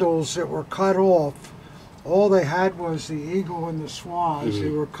handles that were cut off. All they had was the eagle and the swaz. They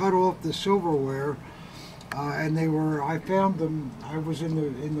were cut off the silverware. And they were. I found them. I was in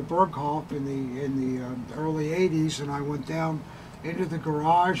the Berghof in the early '80s, and I went down into the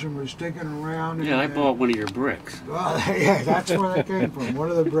garage and was digging around. Yeah, I bought one of your bricks. Well, yeah, that's where they came from. One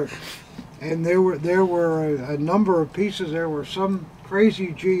of the bricks. And there were a number of pieces. There were some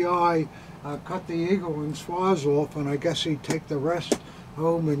crazy GI cut the eagle and swaz off, and I guess he'd take the rest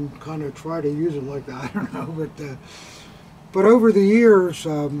home and kind of try to use it like that. I don't know, but over the years.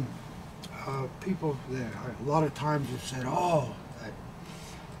 People, a lot of times have said, "Oh,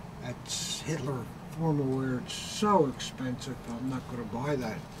 that's Hitler formal wear. It's so expensive. I'm not going to buy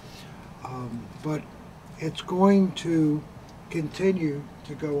that." But it's going to continue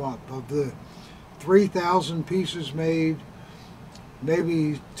to go up. Of the 3,000 pieces made,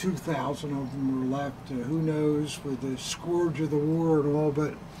 maybe 2,000 of them are left. Who knows, with the scourge of the war and all.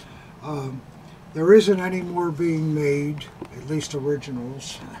 But there isn't any more being made, at least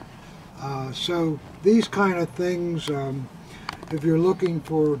originals. So these kind of things, if you're looking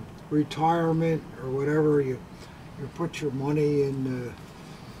for retirement or whatever, you put your money in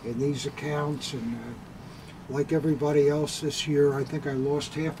these accounts, and like everybody else this year, I think I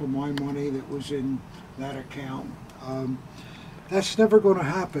lost half of my money that was in that account. That's never going to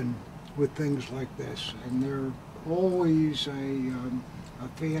happen with things like this, and they're always a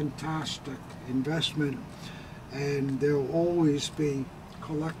fantastic investment, and there'll always be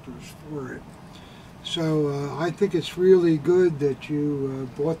collectors for it. So I think it's really good that you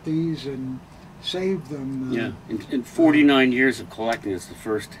bought these and saved them. Yeah, in 49 years of collecting, it's the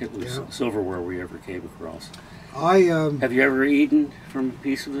first Hitler silverware we ever came across. Have you ever eaten from a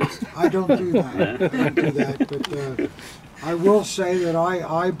piece of this? I don't do that. I don't do that, but I will say that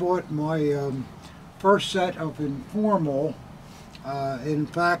I bought my first set of informal. In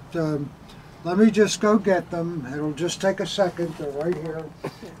fact, let me just go get them. It'll just take a second. They're right here.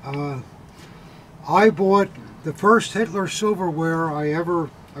 I bought the first Hitler silverware I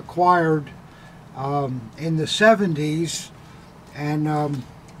ever acquired in the 70s, and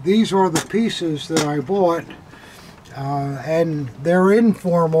these are the pieces that I bought, and they're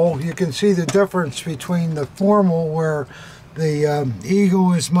informal. You can see the difference between the formal, where the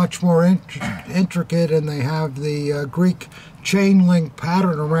eagle is much more intricate, and they have the Greek chain link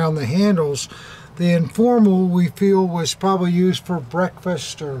pattern around the handles. The informal, we feel, was probably used for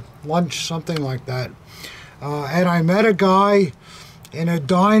breakfast or lunch, something like that. And I met a guy in a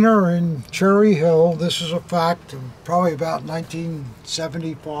diner in Cherry Hill. This is a fact, probably about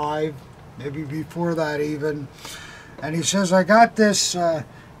 1975, maybe before that even. And he says, I got this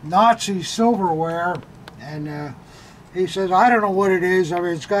Nazi silverware, and he says, I don't know what it is. I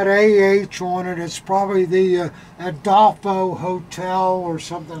mean, it's got AH on it. It's probably the Adolfo Hotel or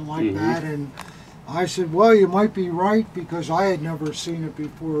something like that. And I said, well, you might be right, because I had never seen it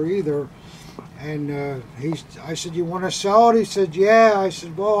before either. And I said, you want to sell it? He said, yeah. I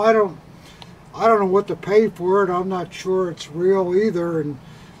said, well, I don't know what to pay for it. I'm not sure it's real either. And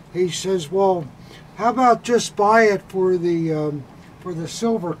he says, well, how about just buy it for the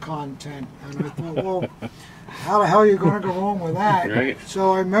silver content? And I thought, well, how the hell are you going to go wrong with that? Right.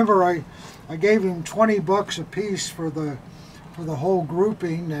 So I remember I gave him $20 a piece for the whole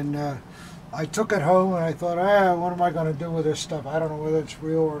grouping, and I took it home and I thought, what am I going to do with this stuff? I don't know whether it's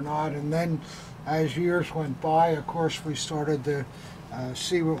real or not. And then as years went by, of course, we started to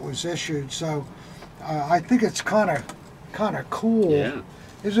see what was issued. So I think it's kind of cool. Yeah.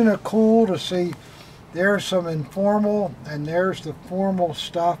 Isn't it cool to see there's some informal and there's the formal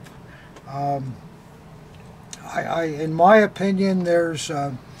stuff? In my opinion, there's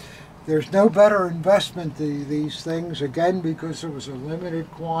no better investment than these things, again, because it was a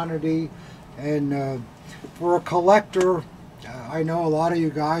limited quantity, and for a collector, I know a lot of you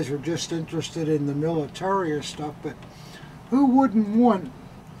guys are just interested in the Militaria stuff, but who wouldn't want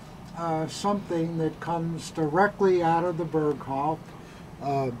something that comes directly out of the Berghoff.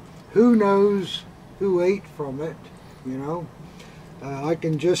 Who knows who ate from it, you know? I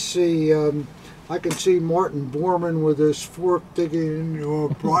can just see, I can see Martin Bormann with his fork digging into a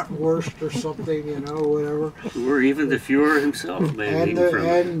bratwurst or something, you know, whatever. Or even the Fuhrer himself, maybe.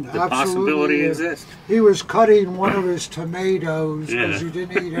 The possibility exists. He was cutting one of his tomatoes because he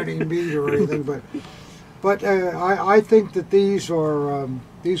didn't eat any meat or anything. But I think that these are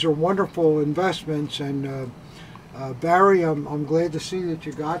wonderful investments, and Barry, I'm glad to see that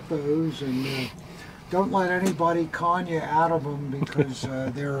you got those, and don't let anybody con you out of them, because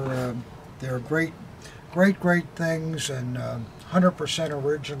they're great things, and 100%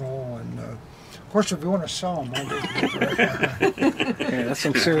 original, and of course, if you want to sell them, Yeah, that's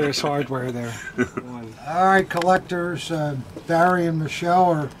some serious hardware there. All right, collectors, Barry and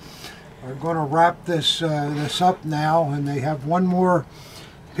Michelle are going to wrap this up now, and they have one more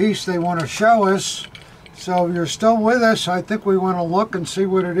piece they want to show us. So if you're still with us, I think we want to look and see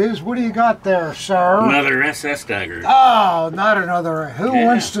what it is. What do you got there, sir? Another SS dagger. Oh, not another. Who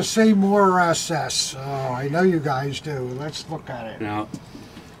wants to see more SS? Oh, I know you guys do. Let's look at it. Now,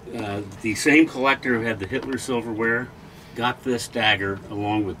 the same collector who had the Hitler silverware got this dagger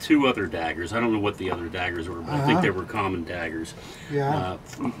along with two other daggers. I don't know what the other daggers were, but I think they were common daggers. Yeah.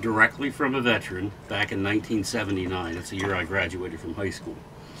 Directly from a veteran back in 1979. That's the year I graduated from high school.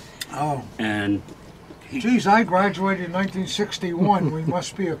 Oh. And geez, I graduated in 1961. We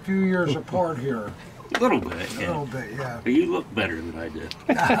must be a few years apart here. a little bit. A little bit, yeah. But you look better than I did.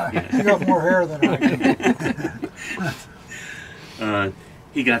 You got more hair than I do.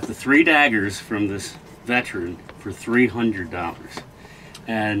 He got the 3 daggers from this veteran for $300.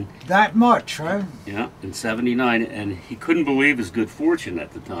 And that much, huh? yeah, in '79, and he couldn't believe his good fortune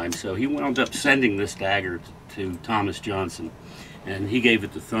at the time, so he wound up sending this dagger to Thomas Johnson, and he gave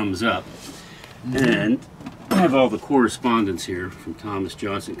it the thumbs up. And I have all the correspondence here from Thomas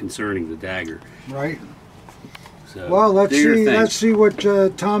Johnson concerning the dagger. Right. So, well, let's see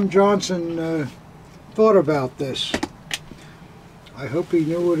what Tom Johnson thought about this. I hope he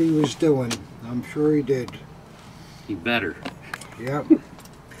knew what he was doing. I'm sure he did. He better. Yep.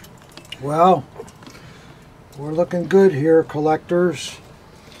 Well, we're looking good here, collectors.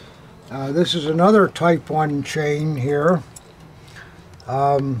 This is another Type 1 chain here.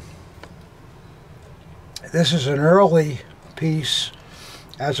 This is an early piece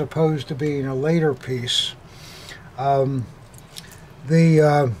as opposed to being a later piece. The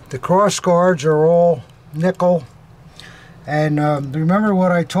cross guards are all nickel. And remember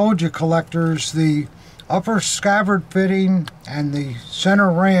what I told you, collectors, the upper scabbard fitting and the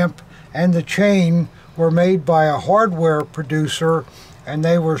center ramp and the chain were made by a hardware producer, and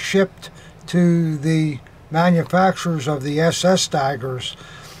they were shipped to the manufacturers of the SS daggers.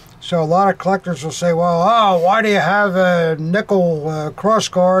 So a lot of collectors will say, well, why do you have nickel cross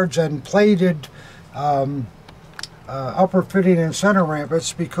guards and plated upper fitting and center ramp?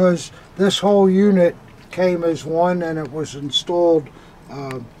 It's because this whole unit came as one, and it was installed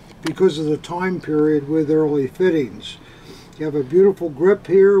because of the time period with early fittings. You have a beautiful grip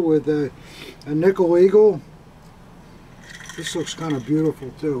here with a nickel eagle. This looks kind of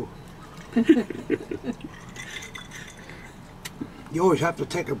beautiful too. You always have to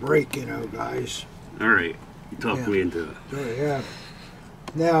take a break, you know, guys. All right, you talked me into it. Yeah.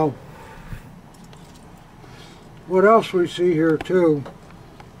 Now, what else we see here too,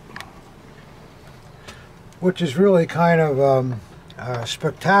 which is really kind of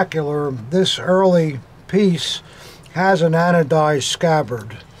spectacular. This early piece has an anodized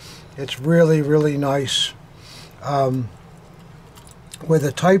scabbard. It's really, really nice. With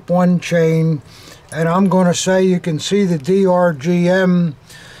a Type 1 chain, and I'm going to say you can see the DRGM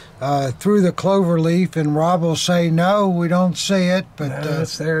through the clover leaf, and Rob will say, no, we don't see it, but no,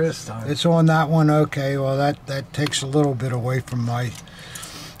 it's there this time. It's on that one. Okay, well that takes a little bit away from my,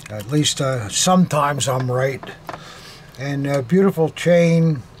 at least sometimes I'm right. And beautiful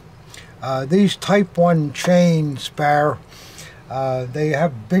chain. These Type 1 chains, Bear, they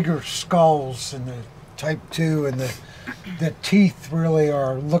have bigger skulls than the Type 2, and the teeth really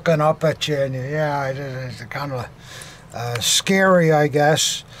are looking up at you, and yeah, it's kind of scary, I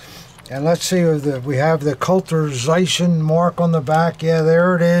guess. And let's see, we have the Kulturzeichen mark on the back. Yeah,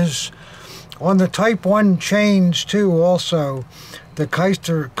 there it is. On the Type 1 chains too, also. The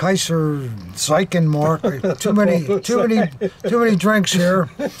Kaiserzeichen mark, too many drinks here,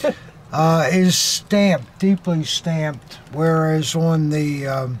 is stamped, deeply stamped, whereas on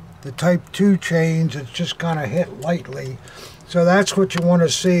the Type 2 chains, it's just kind of hit lightly. So that's what you want to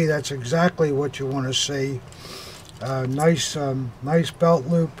see. That's exactly what you want to see. Nice belt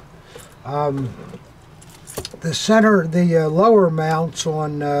loop. The lower mounts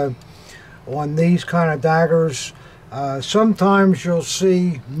on these kind of daggers, sometimes you'll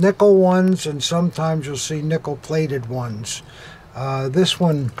see nickel ones and sometimes you'll see nickel plated ones. This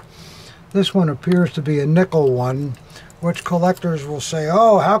one appears to be a nickel one, which collectors will say,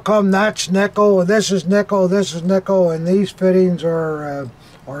 oh, how come that's nickel, this is nickel, and these fittings are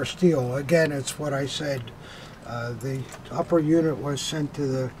steel. Again, it's what I said. The upper unit was sent to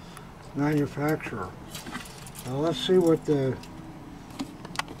the manufacturer. Now let's see what the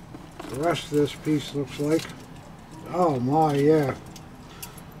rest of this piece looks like. Oh my, yeah.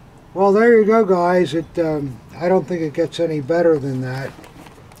 Well, there you go, guys. I don't think it gets any better than that.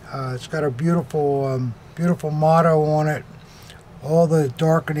 It's got a beautiful, beautiful motto on it. All the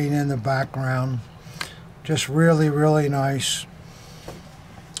darkening in the background. Just really, really nice.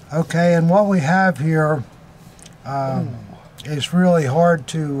 Okay, and what we have here is really hard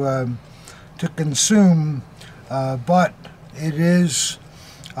to consume, but it is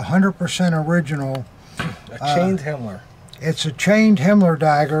 100% original. A chained Himmler. It's a chained Himmler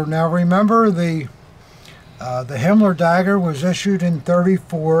dagger. Now remember, the Himmler dagger was issued in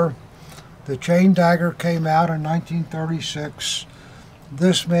 '34. The chain dagger came out in 1936.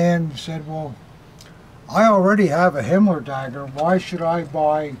 This man said, well, I already have a Himmler dagger. Why should I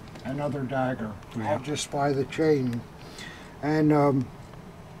buy another dagger? Yeah. I'll just buy the chain. And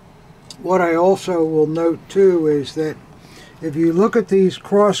what I also will note too is that if you look at these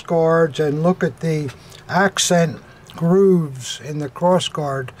cross guards and look at the accent grooves in the cross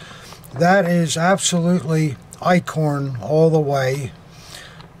guard, that is absolutely Eichhorn all the way.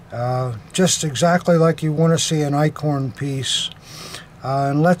 Just exactly like you want to see an Eichhorn piece.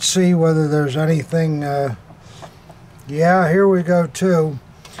 And let's see whether there's anything. Yeah, here we go too.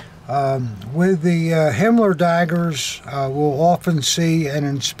 With the Himmler daggers, we'll often see an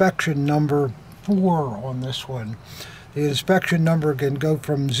inspection number 4 on this one. The inspection number can go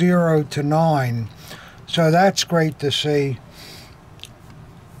from 0 to 9. So that's great to see.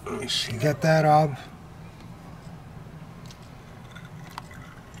 Let me see. Get that up.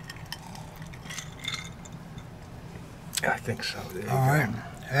 I think so. There you All go. right.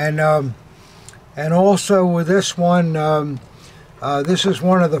 And also with this one, this is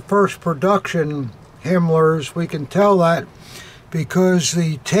one of the first production Himmlers. We can tell that because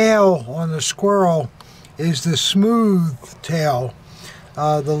the tail on the squirrel is the smooth tail.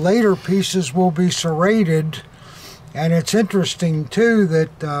 The later pieces will be serrated, and it's interesting too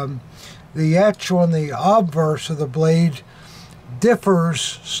that the etch on the obverse of the blade differs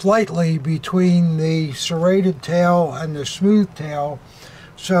slightly between the serrated tail and the smooth tail.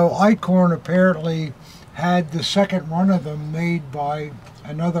 So Eichhorn apparently had the second run of them made by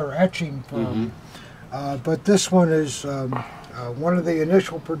another etching firm. But this one is one of the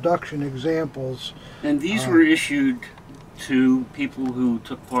initial production examples. And these were issued to people who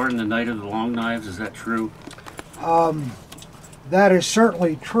took part in the Night of the Long Knives, is that true? That is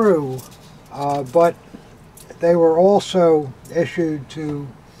certainly true, but they were also issued to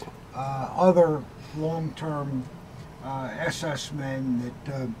other long-term SS men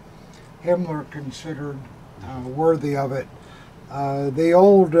that Himmler considered worthy of it. The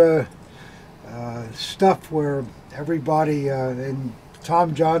old stuff where everybody, in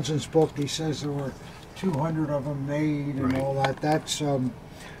Tom Johnson's book, he says there were 200 of them made and all that. That's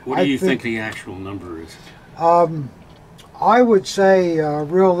what do you think the actual number is? I would say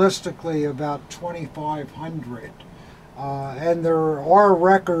realistically about 2,500. And there are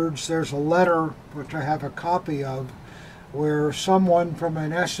records, there's a letter, which I have a copy of, where someone from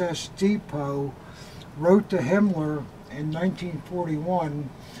an SS depot wrote to Himmler in 1941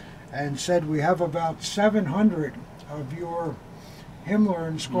 and said, we have about 700 of your Himmler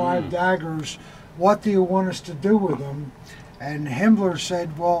inscribed daggers. What do you want us to do with them? And Himmler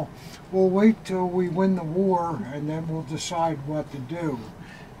said, well, we'll wait till we win the war and then we'll decide what to do.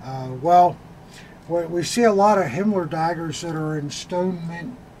 Well, we see a lot of Himmler daggers that are in stone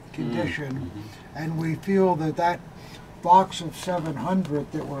mint condition, and we feel that that box of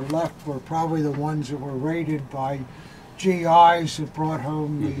 700 that were left were probably the ones that were raided by GIs that brought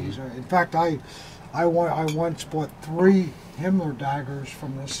home these. In fact, I once bought 3 Himmler daggers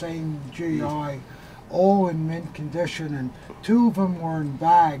from the same GI, all in mint condition, and 2 of them were in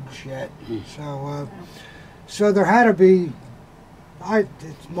bags yet. So there had to be,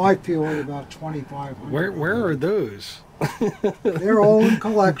 it's my feeling, about 2,500. Where are those? They're all in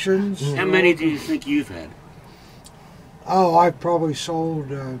collections. How many do you think you've had? Oh, I've probably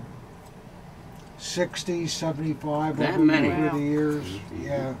sold 60, 75 That of them many? over the years.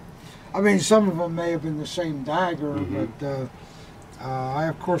 Yeah. I mean, some of them may have been the same dagger, but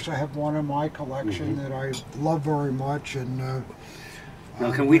Of course, I have one in my collection that I love very much, and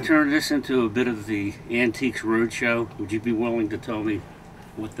Now, can we turn this into a bit of the Antiques Roadshow? Would you be willing to tell me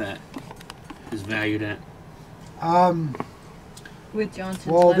what that is valued at? With Johnson's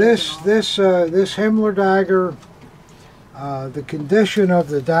well, letters this and all. this Himmler dagger, the condition of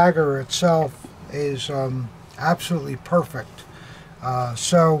the dagger itself is absolutely perfect.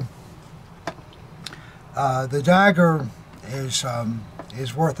 So the dagger is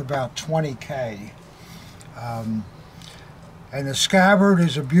worth about $20K. And the scabbard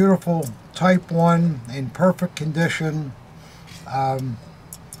is a beautiful Type 1 in perfect condition.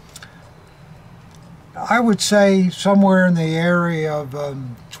 I would say somewhere in the area of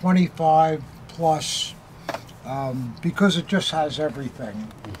 25 plus, because it just has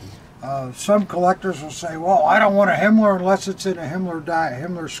everything. Some collectors will say, well, I don't want a Himmler unless it's in a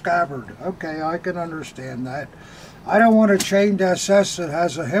Himmler scabbard. Okay, I can understand that. I don't want a chained SS that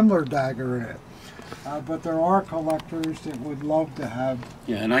has a Himmler dagger in it. But there are collectors that would love to have.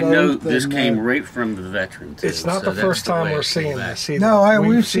 Yeah, and I know both, this and, came right from the veteran, too. It's not so the first that's the time way we're it came seeing back. this either. No,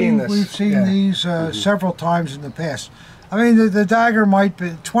 We've seen these several times in the past. I mean, the dagger might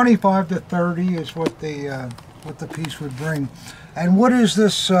be 25 to 30 is what the piece would bring. And what is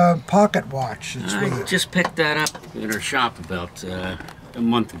this pocket watch that's with I it? just picked that up in our shop about a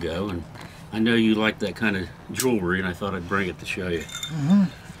month ago, and I know you like that kind of jewelry, and I thought I'd bring it to show you.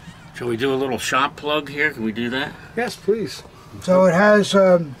 Shall we do a little shop plug here? Can we do that? Yes, please. So it has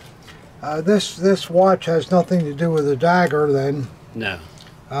this watch has nothing to do with the dagger then, No.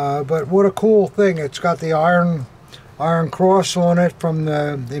 but what a cool thing! It's got the iron cross on it from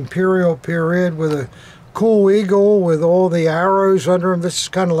the Imperial period with a cool eagle with all the arrows under them. This is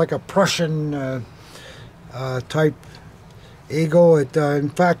kind of like a Prussian type eagle. In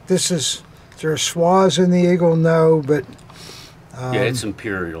fact, is there swaz in the eagle? No, but Yeah, it's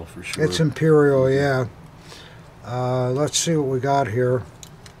Imperial for sure. it's Imperial, yeah. Let's see what we got here.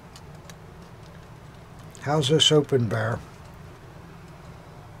 How's this open, Bear?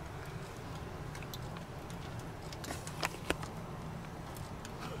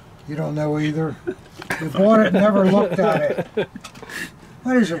 You don't know either? You bought it and never looked at it.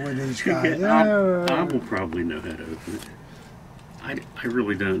 What is it with these guys? I will probably know how to open it. I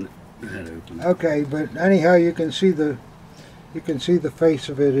really don't know how to open it. Okay, but anyhow, you can see the face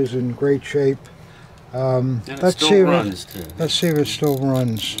of it is in great shape. And it Let's still see runs, too. Let's see if it still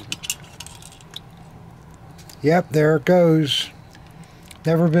runs. Yep, there it goes.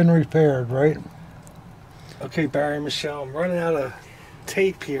 Never been repaired, right? Okay, Barry and Michelle, I'm running out of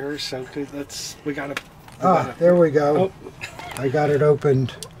tape here, so we gotta. There we go. Oh. I got it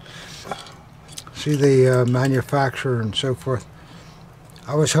opened. See the manufacturer and so forth.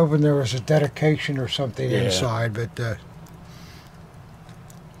 I was hoping there was a dedication or something inside, but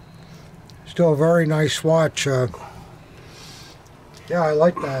still a very nice watch. Yeah, I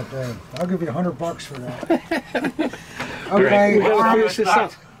like that. I'll give you $100 for that. Okay, We gotta finish this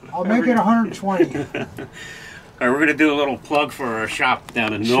up. I'll make it 120. All right, we're going to do a little plug for our shop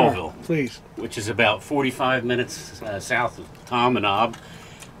down in Sure, Millville, please. which is about 45 minutes south of Tominaub.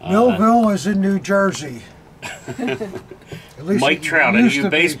 Millville is in New Jersey. At least Mike it Trout, any of used you to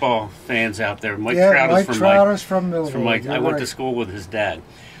be. baseball fans out there, Mike Yeah, Trout Mike is from Trout Mike. is from Millville. From Mike. You're I went to right. school with his dad.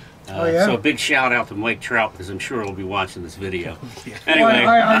 Oh, yeah? So a big shout out to Mike Trout, because I'm sure he'll be watching this video. Well, Anyway,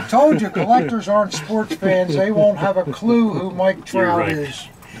 I told you, collectors aren't sports fans. They won't have a clue who Mike Trout right. is.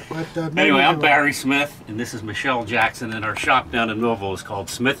 But, maybe anyway, I'm they will. Barry Smith, and this is Michelle Jackson, and our shop down in Millville is called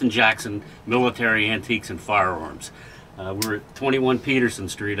Smith & Jackson Military Antiques and Firearms. We're at 21 Peterson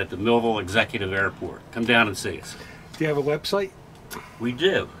Street at the Millville Executive Airport. Come down and see us. Do you have a website? We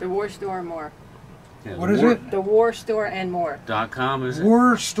do. The War Store and More. Yeah, What is it? The War Store and More. .com, is it?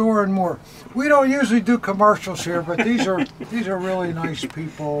 War Store and More. We don't usually do commercials here, but these are really nice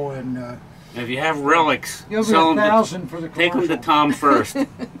people, and If you have relics, you'll be sell them $1,000 for the take commercial. them to Tom first.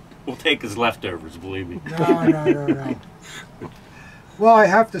 We'll take his leftovers, believe me. No. Well, I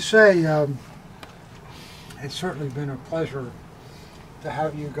have to say, it's certainly been a pleasure to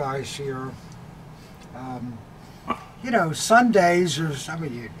have you guys here. You know, Sundays is, I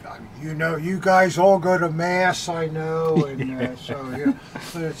mean, you know, you guys all go to Mass, I know, and so, yeah,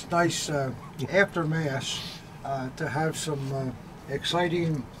 but it's nice after Mass to have some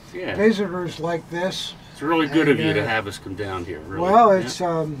exciting Yeah. visitors like this. It's really good of you And, to have us come down here. Really. Well, Yeah. it's,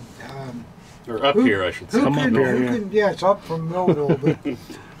 or up who- here, I should say. Come up here, yeah. it's up from Millville,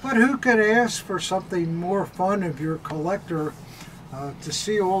 but who could ask for something more fun if you're a collector to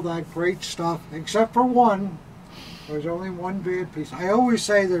see all that great stuff, except for one. There's only one bad piece. I always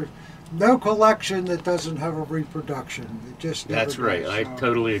say no collection that doesn't have a reproduction. It just never That's right. does. I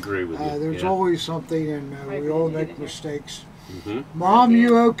totally agree with you. There's yeah. always something, and Right, we but all you make didn't. mistakes. Mhm. Mom,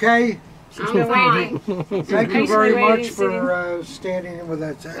 you okay? I'm fine. Thank you Patiently very much waiting, for standing in with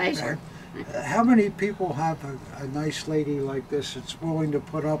that. Pleasure. How many people have a nice lady like this that's willing to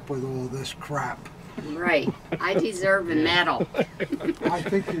put up with all this crap? Right. I deserve a medal. I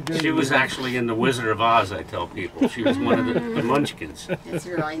think you do. She was actually in The Wizard of Oz, I tell people. She was one of the Munchkins. It's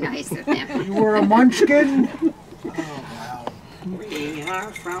really nice of him. You were a munchkin? Oh, wow. We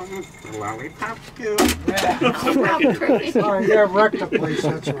are from Lollipop School. How pretty. All right, yeah, wrecked the place,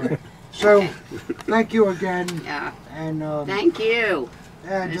 that's right. So, thank you again. Yeah. And Thank you.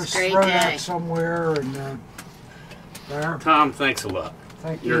 yeah, It was just a great throw day. that somewhere and there. Tom, thanks a lot.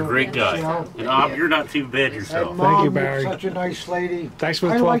 Thank you. You're a great guy. Michelle. And Ob, you're not too bad And yourself. Mom, you, Barry. you're such a nice lady. Thanks for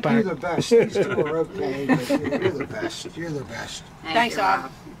the I 12 like you pack. the best. These two are okay, but you're the best. You're the best. Thank Thanks, you, Rob.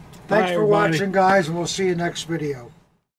 Rob. Thanks Bye, for everybody. watching, guys, and we'll see you next video.